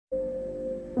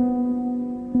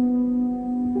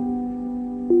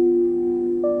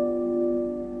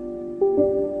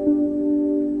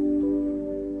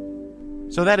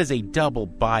 So that is a double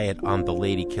buy it on The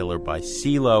Lady Killer by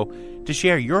CeeLo. To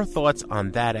share your thoughts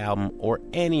on that album or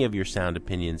any of your sound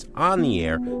opinions on the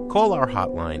air, call our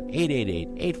hotline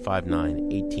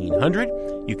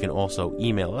 888-859-1800. You can also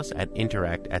email us at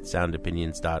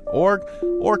interact@soundopinions.org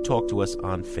or talk to us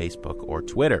on Facebook or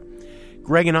Twitter.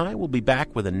 Greg and I will be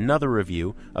back with another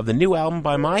review of the new album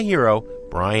by my hero,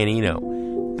 Brian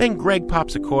Eno. Then Greg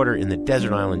pops a quarter in the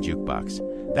Desert Island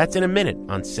Jukebox. That's in a minute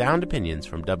on Sound Opinions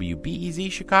from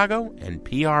WBEZ Chicago and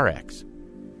PRX.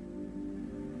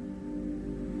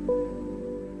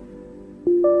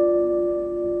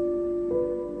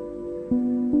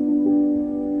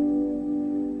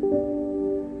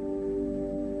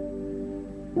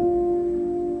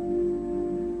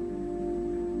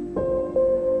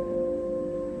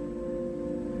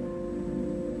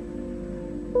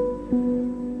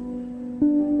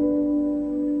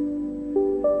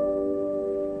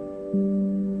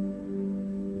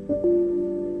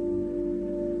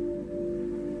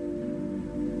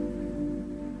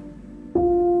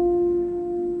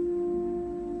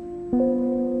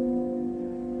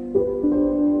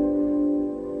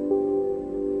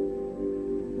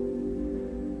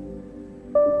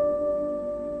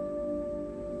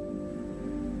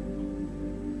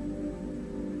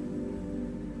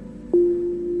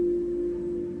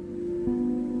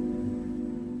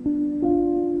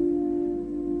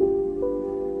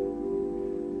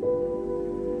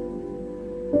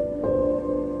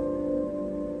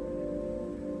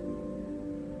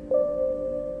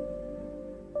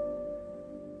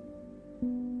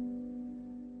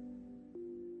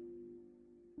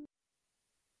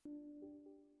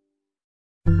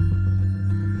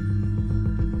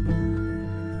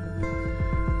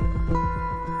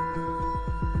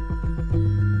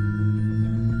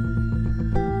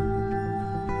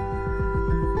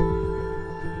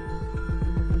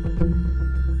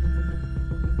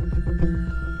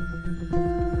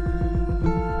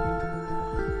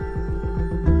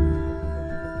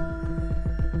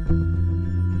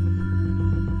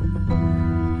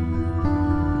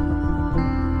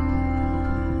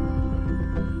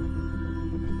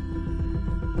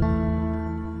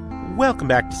 Welcome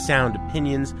back to Sound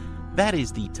Opinions. That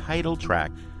is the title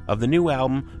track of the new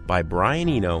album by Brian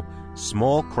Eno,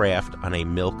 Small Craft on a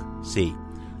Milk Sea.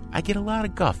 I get a lot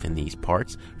of guff in these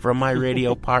parts from my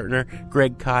radio partner,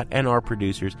 Greg Kot, and our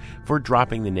producers for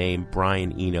dropping the name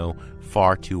Brian Eno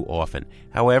far too often.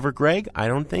 However, Greg, I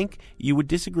don't think you would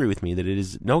disagree with me that it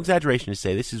is no exaggeration to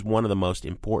say this is one of the most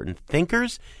important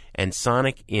thinkers and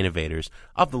sonic innovators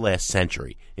of the last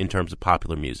century in terms of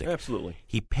popular music. Absolutely.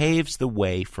 He paves the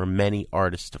way for many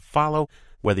artists to follow,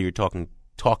 whether you're talking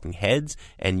Talking Heads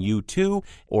and U2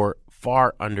 or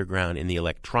far underground in the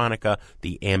electronica,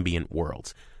 the ambient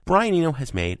worlds. Brian Eno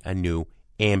has made a new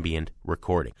ambient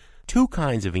recording. Two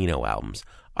kinds of Eno albums.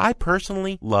 I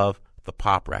personally love the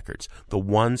pop records, the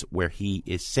ones where he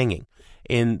is singing.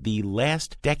 In the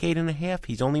last decade and a half,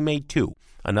 he's only made two.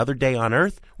 Another Day on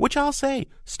Earth, which I'll say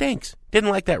stinks. Didn't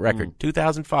like that record,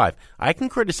 2005. I can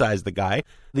criticize the guy.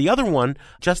 The other one,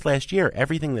 just last year,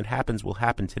 Everything That Happens Will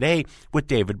Happen Today, with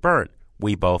David Byrne.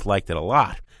 We both liked it a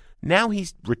lot. Now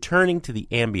he's returning to the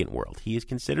ambient world. He is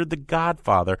considered the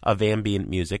godfather of ambient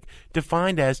music,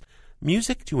 defined as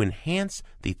music to enhance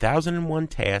the 1001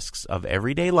 tasks of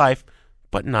everyday life,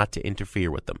 but not to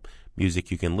interfere with them. Music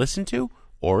you can listen to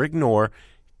or ignore,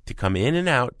 to come in and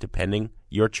out depending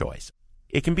your choice.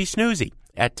 It can be snoozy.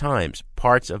 At times,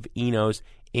 parts of Eno's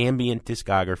ambient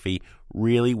discography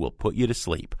really will put you to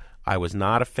sleep. I was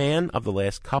not a fan of the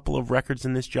last couple of records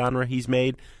in this genre he's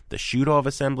made, the Shoot-Off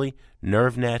Assembly,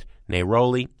 NerveNet,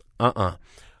 Neroli,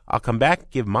 I'll come back,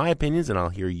 give my opinions, and I'll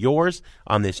hear yours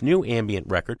on this new ambient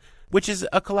record, which is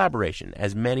a collaboration,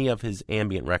 as many of his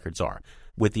ambient records are,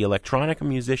 with the electronica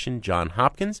musician John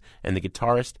Hopkins and the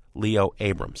guitarist Leo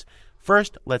Abrams.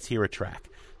 First, let's hear a track.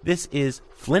 This is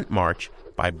Flint March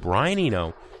by Brian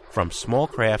Eno from Small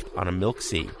Craft on a Milk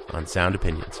Sea on Sound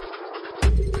Opinions.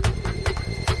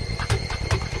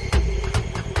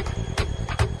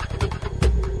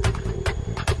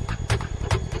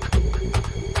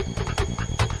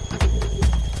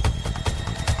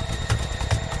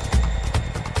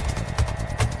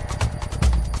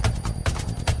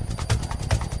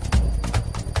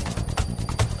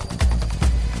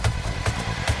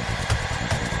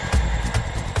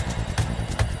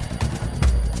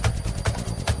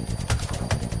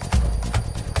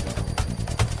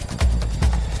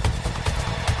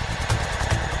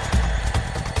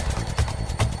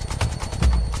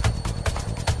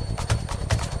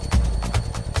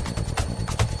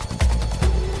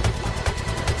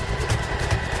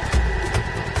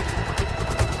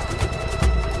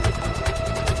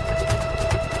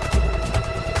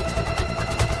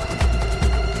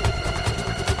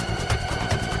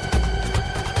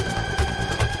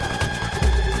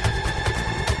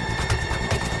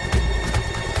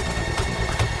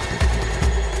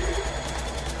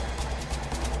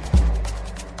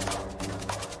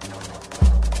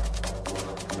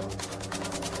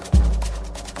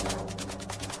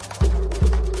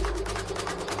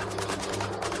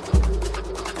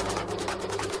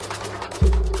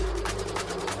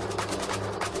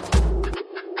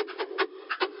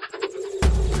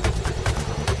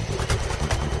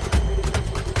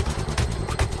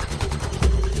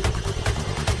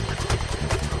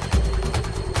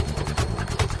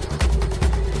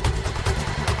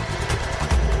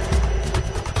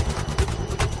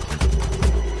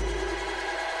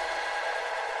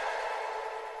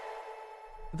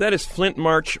 That is Flint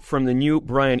March from the new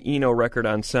Brian Eno record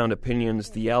on Sound Opinions.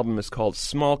 The album is called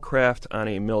Small Craft on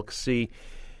a Milk Sea.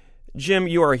 Jim,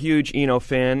 you are a huge Eno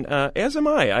fan, as am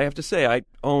I. I have to say, I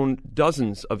own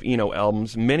dozens of Eno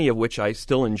albums, many of which I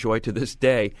still enjoy to this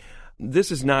day.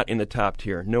 This is not in the top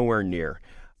tier, nowhere near.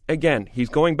 Again, he's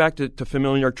going back to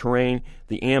familiar terrain,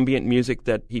 the ambient music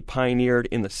that he pioneered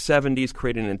in the 70s,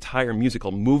 created an entire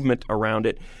musical movement around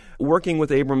it. Working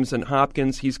with Abrams and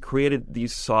Hopkins, he's created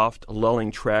these soft,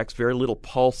 lulling tracks, very little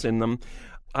pulse in them.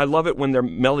 I love it when their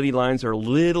melody lines are a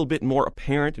little bit more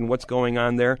apparent in what's going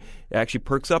on there. It actually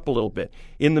perks up a little bit.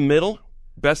 In the middle,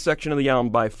 best section of the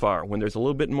album by far, when there's a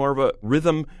little bit more of a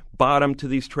rhythm bottom to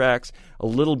these tracks, a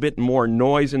little bit more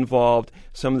noise involved,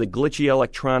 some of the glitchy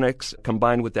electronics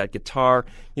combined with that guitar.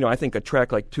 You know, I think a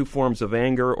track like Two Forms of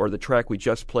Anger or the track we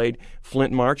just played,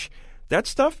 Flint March, that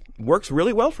stuff works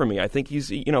really well for me. I think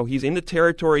he's in the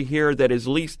territory here that is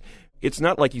least, it's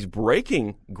not like he's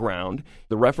breaking ground.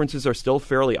 The references are still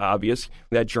fairly obvious.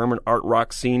 That German art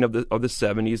rock scene of the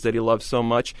 70s that he loves so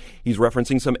much. He's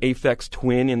referencing some Aphex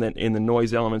Twin in the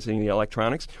noise elements and the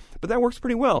electronics. But that works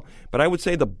pretty well. But I would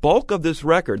say the bulk of this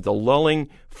record, the lulling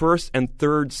first and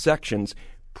third sections,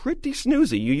 pretty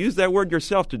snoozy. You used that word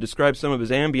yourself to describe some of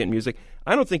his ambient music.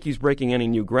 I don't think he's breaking any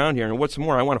new ground here. And what's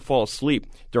more, I want to fall asleep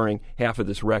during half of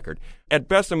this record. At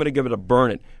best, I'm going to give it a burn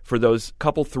it for those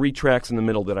couple 3 tracks in the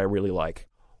middle that I really like.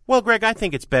 Well, Greg, I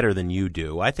think it's better than you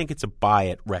do. I think it's a buy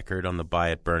it record on the buy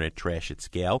it, burn it, trash it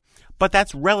scale. But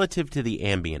that's relative to the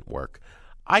ambient work.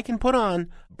 I can put on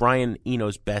Brian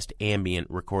Eno's best ambient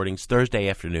recordings Thursday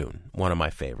afternoon, one of my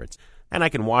favorites. And I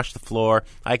can wash the floor,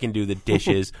 I can do the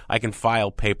dishes, I can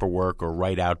file paperwork or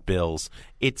write out bills.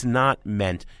 It's not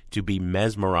meant to be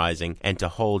mesmerizing and to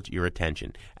hold your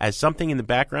attention. As something in the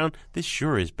background, this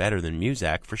sure is better than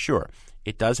Muzak for sure.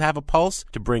 It does have a pulse.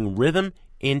 To bring rhythm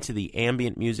into the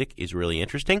ambient music is really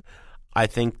interesting. I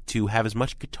think to have as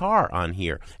much guitar on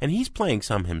here, and he's playing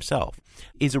some himself,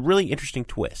 is a really interesting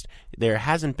twist. There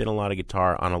hasn't been a lot of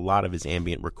guitar on a lot of his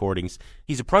ambient recordings.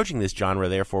 He's approaching this genre,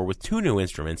 therefore, with 2 new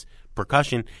instruments,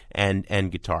 percussion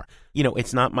and guitar. You know,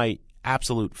 it's not my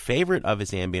absolute favorite of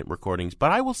his ambient recordings,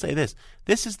 but I will say this.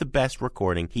 This is the best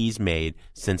recording he's made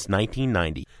since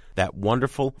 1990, that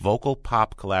wonderful vocal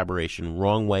pop collaboration,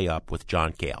 Wrong Way Up with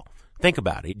John Cale. Think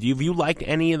about it. Have you liked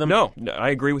any of them? No, I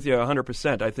agree with you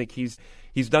 100%. I think he's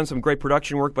done some great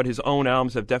production work, but his own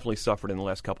albums have definitely suffered in the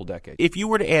last couple decades. If you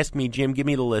were to ask me, Jim, give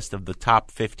me the list of the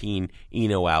top 15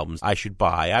 Eno albums I should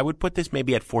buy, I would put this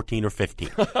maybe at 14 or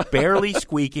 15. Barely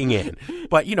squeaking in.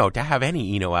 But, you know, to have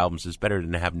any Eno albums is better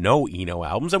than to have no Eno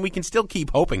albums, and we can still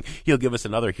keep hoping he'll give us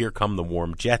another Here Come the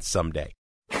Warm Jets someday.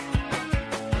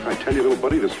 I tell you, little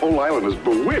buddy, this whole island is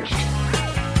bewitched.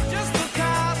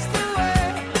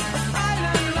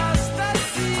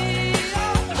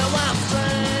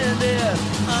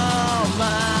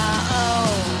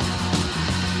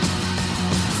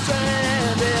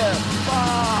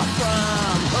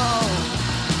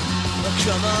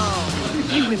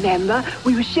 You remember,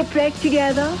 we were shipwrecked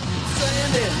together.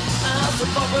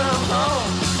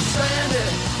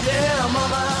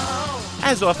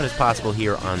 As often as possible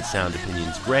here on Sound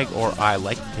Opinions, Greg or I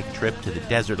like to take a trip to the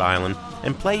desert island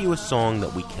and play you a song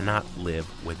that we cannot live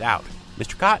without.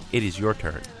 Mr. Cott, it is your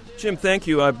turn. Jim, thank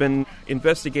you. I've been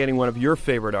investigating one of your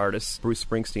favorite artists, Bruce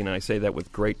Springsteen, and I say that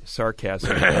with great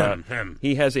sarcasm.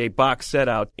 He has a box set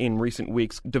out in recent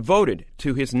weeks devoted to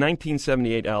his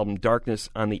 1978 album,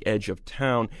 Darkness on the Edge of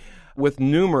Town, with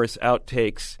numerous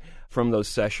outtakes from those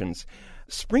sessions.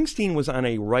 Springsteen was on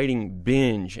a writing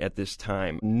binge at this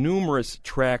time, numerous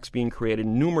tracks being created,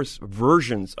 numerous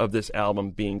versions of this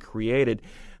album being created.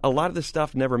 A lot of the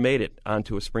stuff never made it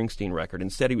onto a Springsteen record.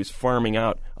 Instead, he was farming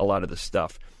out a lot of the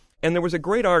stuff. And there was a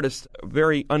great artist, a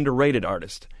very underrated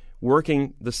artist,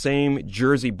 working the same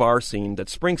Jersey bar scene that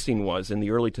Springsteen was in the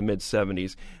early to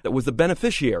mid-'70s, that was the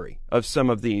beneficiary of some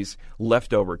of these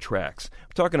leftover tracks. I'm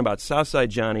talking about Southside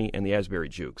Johnny and the Asbury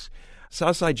Jukes.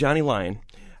 Southside Johnny Lyon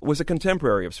was a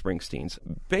contemporary of Springsteen's.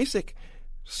 Basic,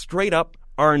 straight-up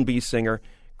R&B singer,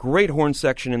 great horn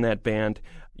section in that band.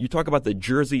 You talk about the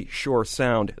Jersey Shore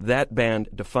sound, that band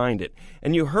defined it.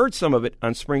 And you heard some of it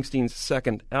on Springsteen's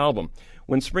second album.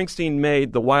 When Springsteen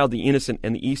made The Wild, the Innocent,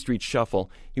 and the E Street Shuffle,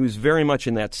 he was very much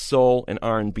in that soul and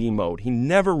R&B mode. He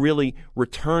never really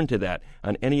returned to that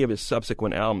on any of his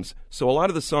subsequent albums. So a lot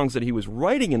of the songs that he was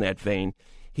writing in that vein,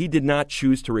 he did not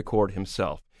choose to record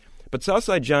himself. But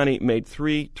Southside Johnny made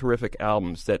 3 terrific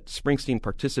albums that Springsteen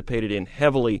participated in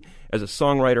heavily as a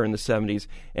songwriter in the 70s,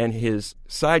 and his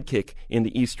sidekick in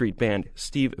the E Street Band,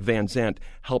 Steve Van Zandt,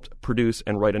 helped produce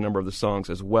and write a number of the songs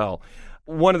as well.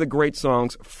 One of the great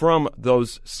songs from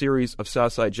those series of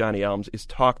Southside Johnny albums is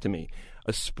Talk to Me,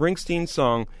 a Springsteen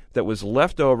song that was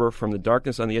left over from the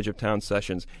Darkness on the Edge of Town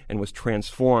sessions and was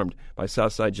transformed by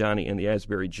Southside Johnny and the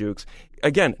Asbury Jukes.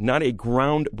 Again, not a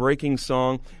groundbreaking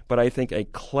song, but I think a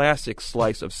classic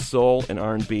slice of soul and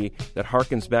R&B that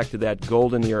harkens back to that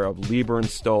golden era of Lieber and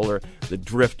Stoller, the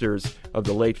Drifters of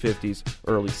the late 50s,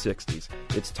 early 60s.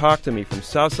 It's Talk to Me from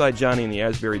Southside Johnny and the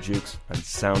Asbury Jukes on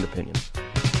Sound Opinions.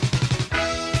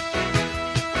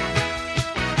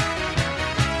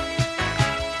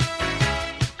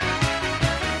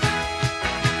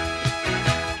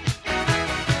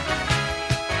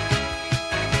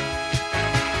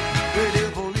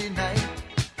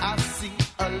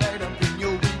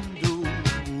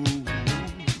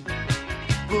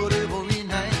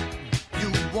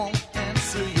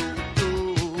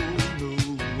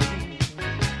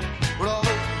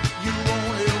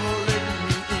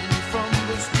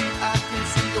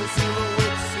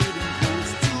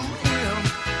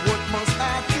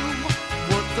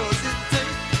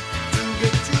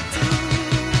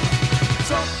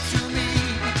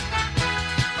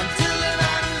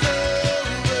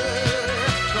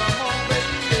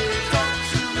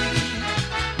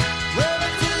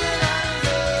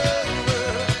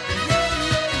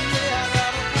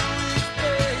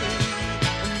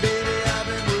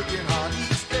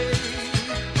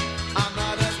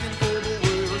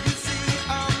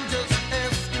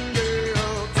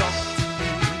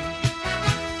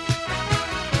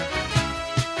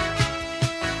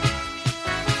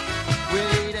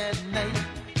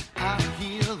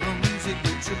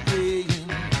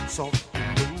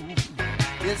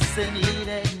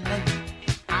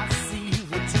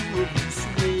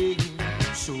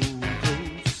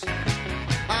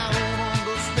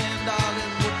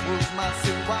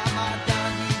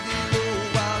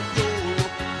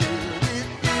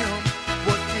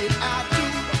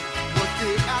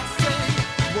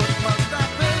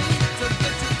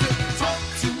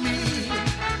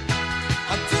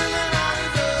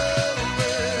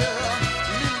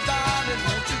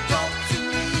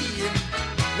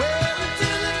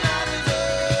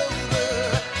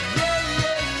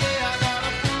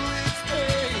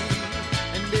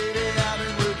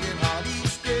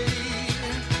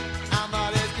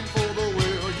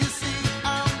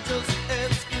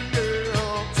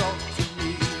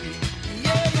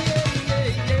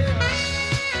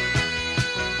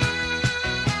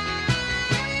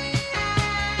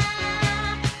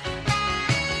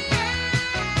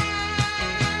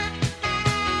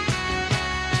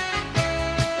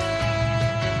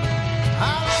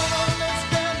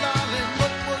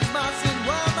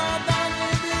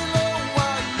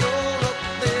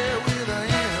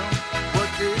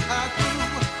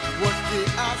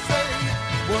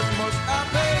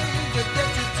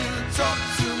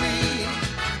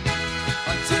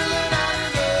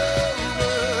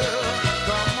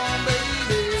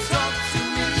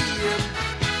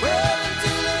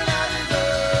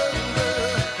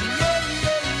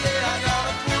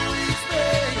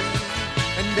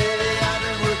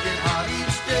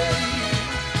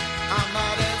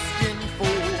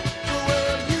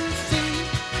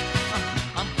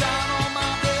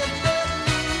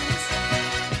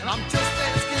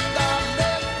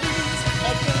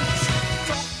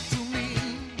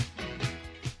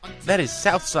 That is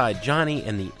Southside Johnny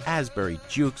and the Asbury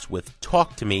Jukes with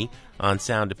Talk to Me on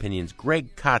Sound Opinions.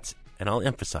 Greg Kotz, and I'll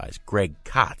emphasize, Greg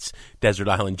Kotz, Desert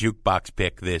Island Jukebox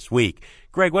pick this week.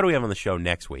 Greg, what do we have on the show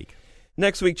next week?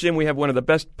 Next week, Jim, we have one of the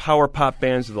best power pop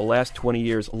bands of the last 20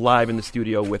 years live in the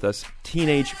studio with us,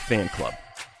 Teenage Fan Club.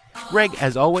 Greg,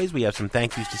 as always, we have some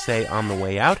thank yous to say on the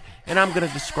way out, and I'm going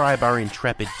to describe our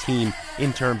intrepid team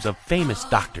in terms of famous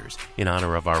doctors in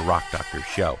honor of our Rock Doctor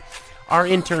show. Our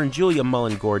intern, Julia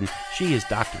Mullen-Gordon, she is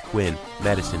Dr. Quinn,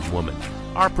 medicine woman.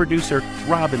 Our producer,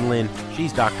 Robin Lynn,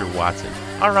 she's Dr. Watson.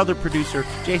 Our other producer,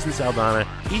 Jason Saldana,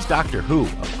 he's Doctor Who,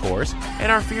 of course.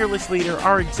 And our fearless leader,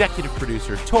 our executive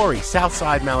producer, Tori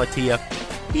Southside Malatia,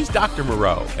 he's Dr.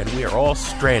 Moreau, and we are all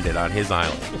stranded on his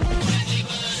island.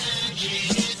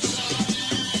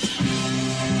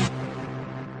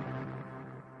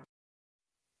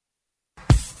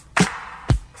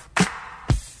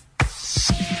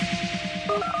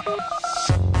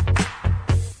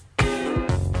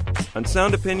 On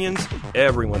Sound Opinions,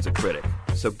 everyone's a critic.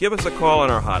 So give us a call on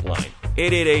our hotline,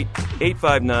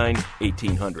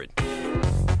 888-859-1800.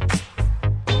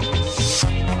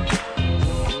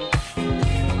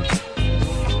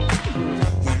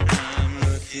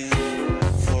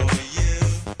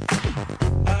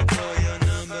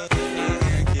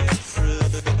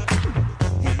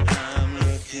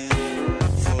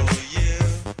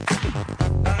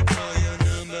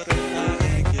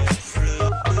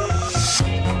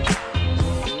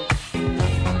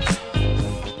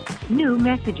 new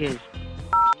messages.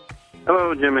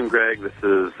 Hello, Jim and Greg. This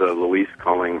is Luis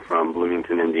calling from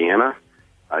Bloomington, Indiana.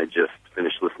 I just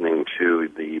finished listening to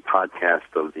the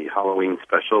podcast of the Halloween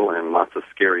special and lots of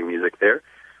scary music there.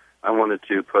 I wanted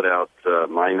to put out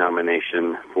my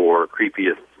nomination for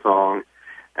creepiest song,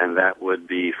 and that would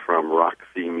be from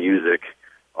Roxy Music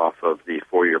off of the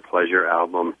For Your Pleasure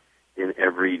album, In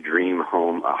Every Dream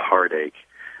Home a Heartache.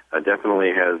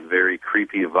 Definitely has very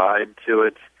creepy vibe to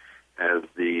it, has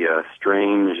the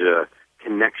strange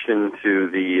connection to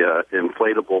the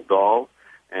inflatable doll,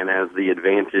 and has the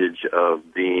advantage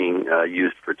of being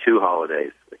used for two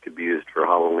holidays. It could be used for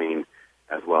Halloween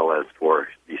as well as for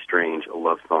the strange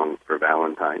love song for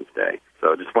Valentine's Day.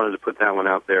 So just wanted to put that one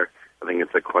out there. I think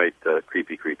it's a quite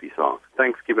creepy song.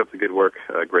 Thanks. Keep up the good work.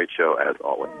 Great show, as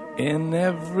always. In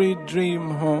every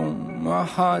dream home, a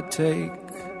heartache,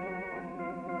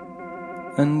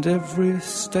 and every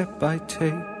step I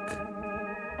take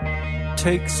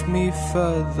takes me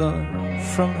further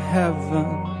from heaven.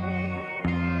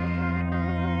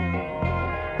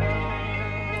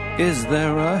 Is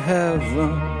there a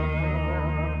heaven?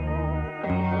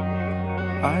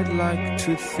 I'd like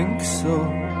to think so,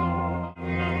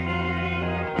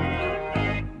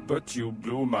 but you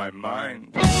blew my mind.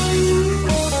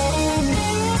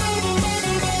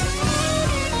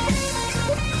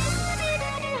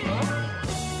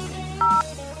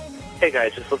 Hey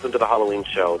guys, just listened to the Halloween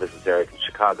show. This is Eric in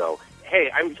Chicago. Hey,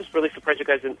 I'm just really surprised you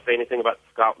guys didn't say anything about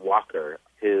Scott Walker.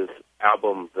 His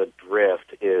album, The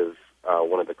Drift, is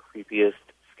one of the creepiest,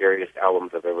 scariest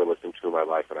albums I've ever listened to in my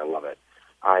life, and I love it.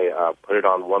 I put it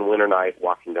on one winter night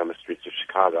walking down the streets of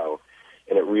Chicago,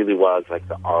 and it really was like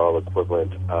the aural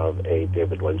equivalent of a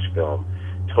David Lynch film.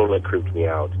 Totally creeped me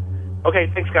out. Okay,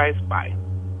 thanks guys. Bye.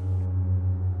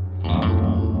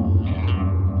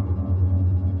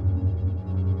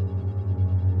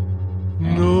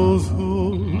 Knows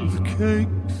those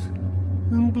cakes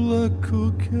and black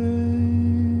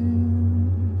cocaine.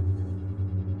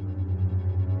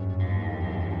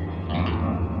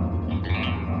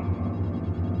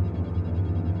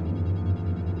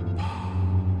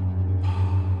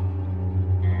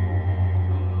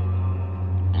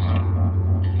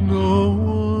 No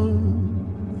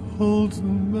one holds a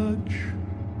match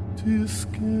to your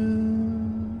skin.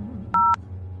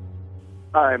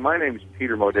 Hi, my name is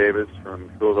Peter Mo Davis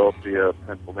from Philadelphia,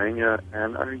 Pennsylvania,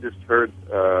 and I just heard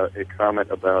a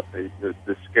comment about the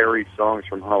scary songs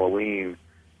from Halloween.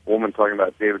 A woman talking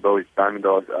about David Bowie's Diamond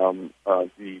Dogs,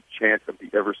 the chant of the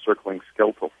ever-circling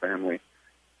skeletal family,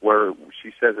 where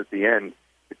she says at the end,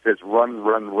 it says, run,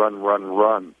 run, run, run,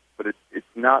 run. But it's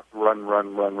not run,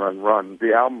 run, run, run, run.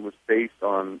 The album was based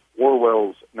on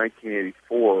Orwell's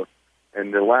 1984,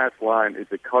 and the last line is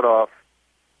a cutoff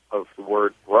of the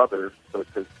word brother. So it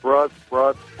says, brud,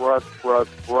 brud, brud, brud,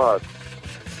 brud,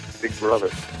 big brother.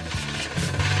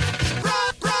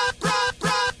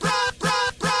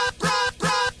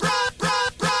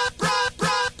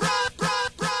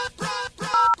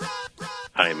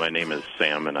 Hi, my name is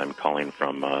Sam, and I'm calling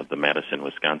from the Madison,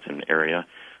 Wisconsin area.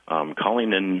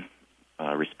 Calling in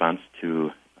response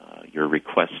to your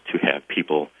request to have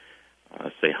people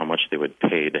say how much they would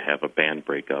pay to have a band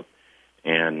breakup.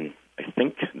 And I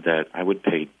think that I would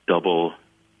pay double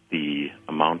the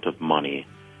amount of money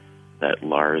that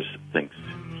Lars thinks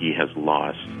he has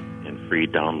lost in free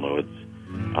downloads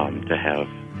to have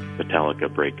Metallica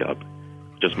break up.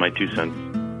 Just my 2 cents.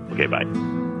 Okay, bye.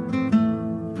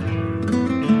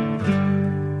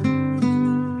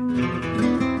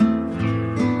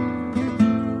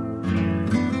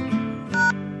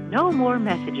 No more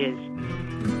messages.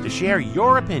 To share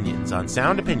your opinions on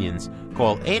Sound Opinions,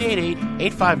 call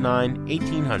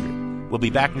 888-859-1800. We'll be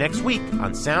back next week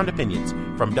on Sound Opinions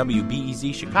from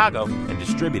WBEZ Chicago and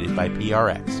distributed by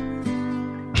PRX.